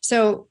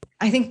 So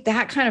I think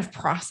that kind of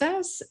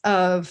process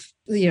of,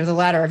 the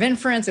ladder of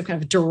inference, of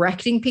kind of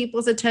directing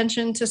people's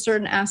attention to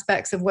certain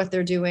aspects of what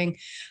they're doing,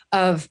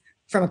 from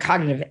a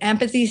cognitive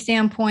empathy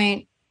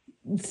standpoint,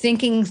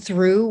 thinking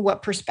through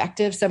what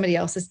perspective somebody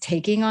else is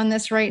taking on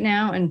this right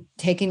now and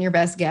taking your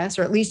best guess,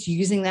 or at least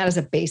using that as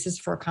a basis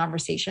for a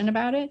conversation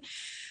about it.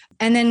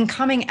 And then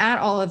coming at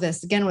all of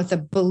this again with a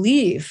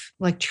belief,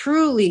 like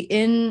truly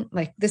in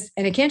like this,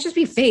 and it can't just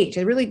be faked.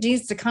 It really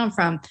needs to come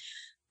from,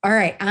 all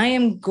right, I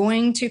am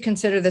going to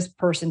consider this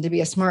person to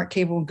be a smart,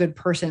 capable, good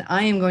person.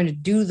 I am going to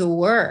do the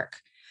work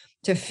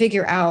to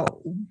figure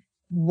out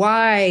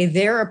why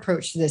their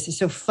approach to this is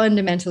so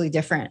fundamentally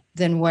different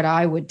than what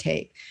I would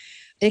take.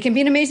 It can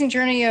be an amazing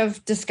journey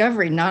of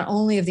discovery, not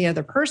only of the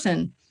other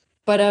person,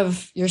 but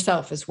of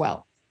yourself as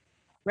well.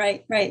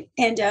 Right.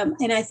 And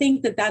I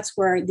think that's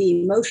where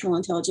the emotional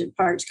intelligence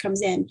part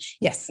comes in.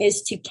 Yes.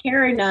 Is to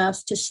care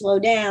enough to slow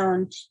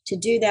down, to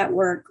do that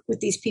work with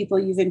these people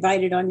you've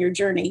invited on your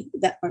journey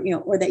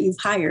or that you've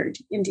hired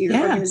into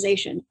your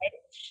organization. Right?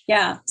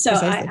 Yeah. So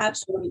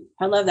Precisely.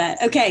 I love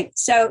that. Okay.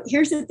 So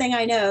here's the thing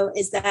I know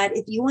is that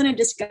if you want to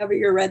discover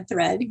your red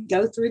thread,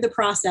 go through the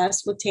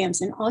process with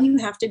Tamsen. All you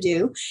have to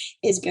do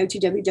is go to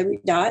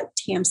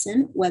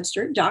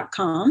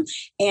www.tamsenwebster.com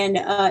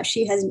and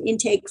she has an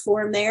intake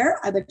form there.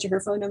 I bet you her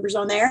phone number's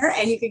on there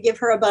and you could give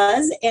her a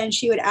buzz and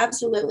she would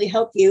absolutely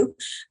help you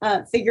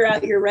figure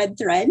out your red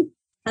thread.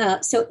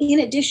 So in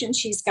addition,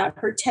 she's got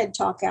her TED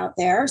Talk out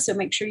there. So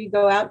make sure you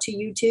go out to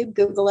YouTube,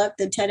 Google up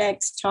the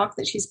TEDx talk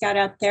that she's got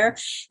out there.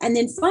 And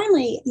then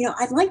finally,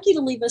 I'd like you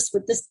to leave us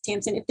with this,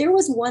 Tamsen. If there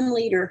was one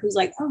leader who's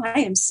like, oh,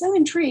 I am so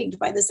intrigued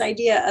by this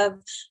idea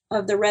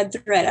of the red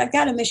thread. I've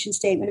got a mission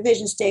statement, a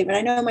vision statement.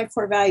 I know my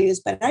core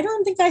values, but I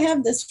don't think I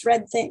have this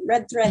red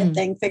thread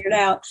thing figured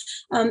out.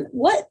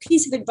 What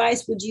piece of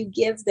advice would you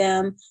give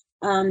them,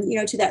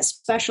 to that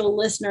special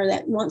listener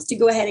that wants to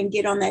go ahead and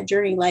get on that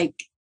journey, like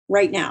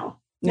right now?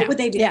 What would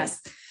they do?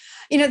 Yes.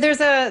 There's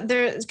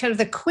kind of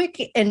the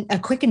quick and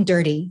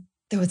dirty,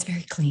 though it's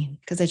very clean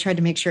because I tried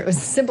to make sure it was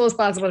as simple as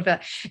possible.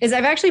 Is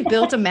I've actually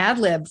built a Mad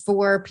Lib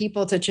for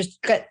people to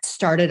just get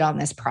started on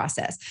this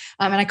process.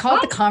 And I call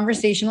it the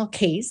conversational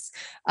case.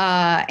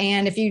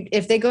 And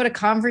if they go to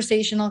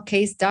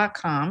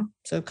conversationalcase.com,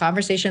 so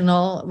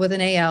conversational with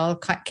an AL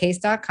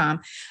case.com,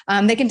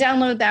 they can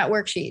download that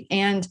worksheet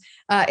and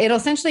it'll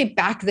essentially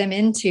back them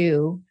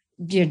into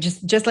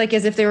just like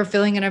as if they were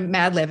filling in a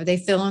Mad Lib, if they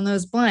fill in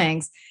those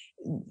blanks,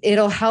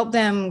 it'll help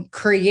them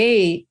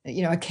create,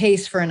 a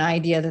case for an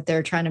idea that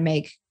they're trying to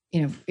make,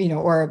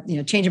 or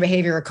change of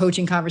behavior or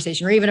coaching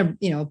conversation, or even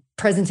a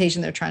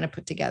presentation they're trying to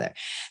put together.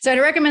 So I'd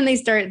recommend they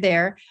start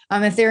there.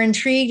 If they're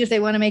intrigued, if they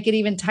want to make it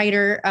even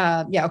tighter,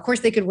 of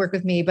course they could work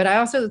with me. But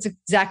that's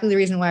exactly the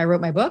reason why I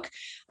wrote my book.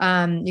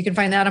 You can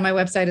find that on my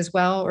website as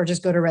well, or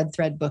just go to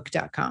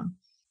redthreadbook.com.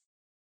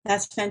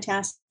 That's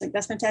fantastic.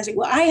 That's fantastic.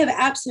 Well, I have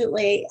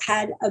absolutely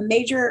had a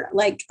major,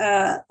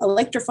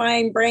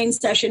 electrifying brain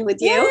session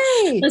with you,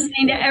 Yay!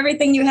 listening to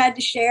everything you had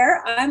to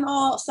share. I'm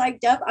all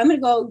psyched up. I'm going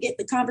to go get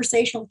the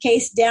conversational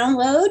case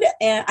download,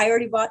 and I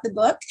already bought the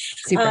book.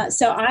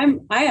 So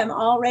I am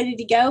all ready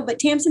to go. But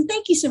Tamsen,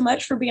 thank you so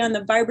much for being on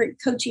the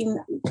Vibrant Coaching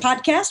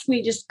podcast.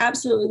 We just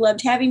absolutely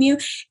loved having you.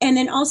 And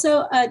then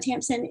also,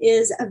 Tamsen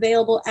is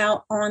available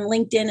out on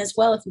LinkedIn as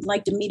well if you'd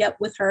like to meet up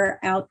with her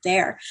out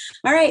there.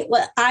 All right.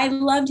 Well, I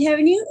loved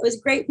having you. It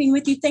was great being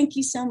with you. Thank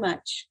you so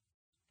much.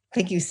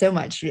 Thank you so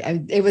much.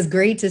 It was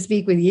great to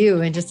speak with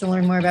you and just to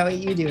learn more about what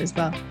you do as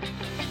well.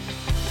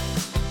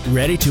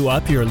 Ready to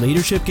up your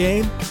leadership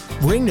game?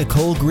 Bring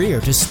Nicole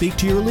Greer to speak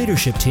to your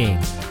leadership team,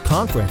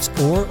 conference,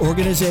 or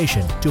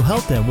organization to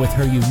help them with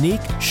her unique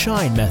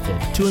SHINE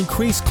method to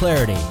increase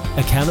clarity,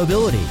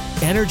 accountability,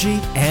 energy,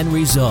 and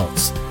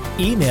results.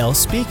 Email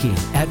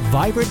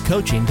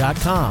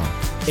speaking@vibrantcoaching.com.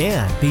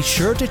 And be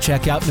sure to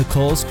check out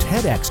Nicole's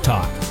TEDx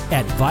Talk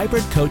at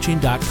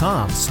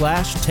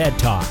vibrantcoaching.com/TED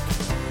Talk.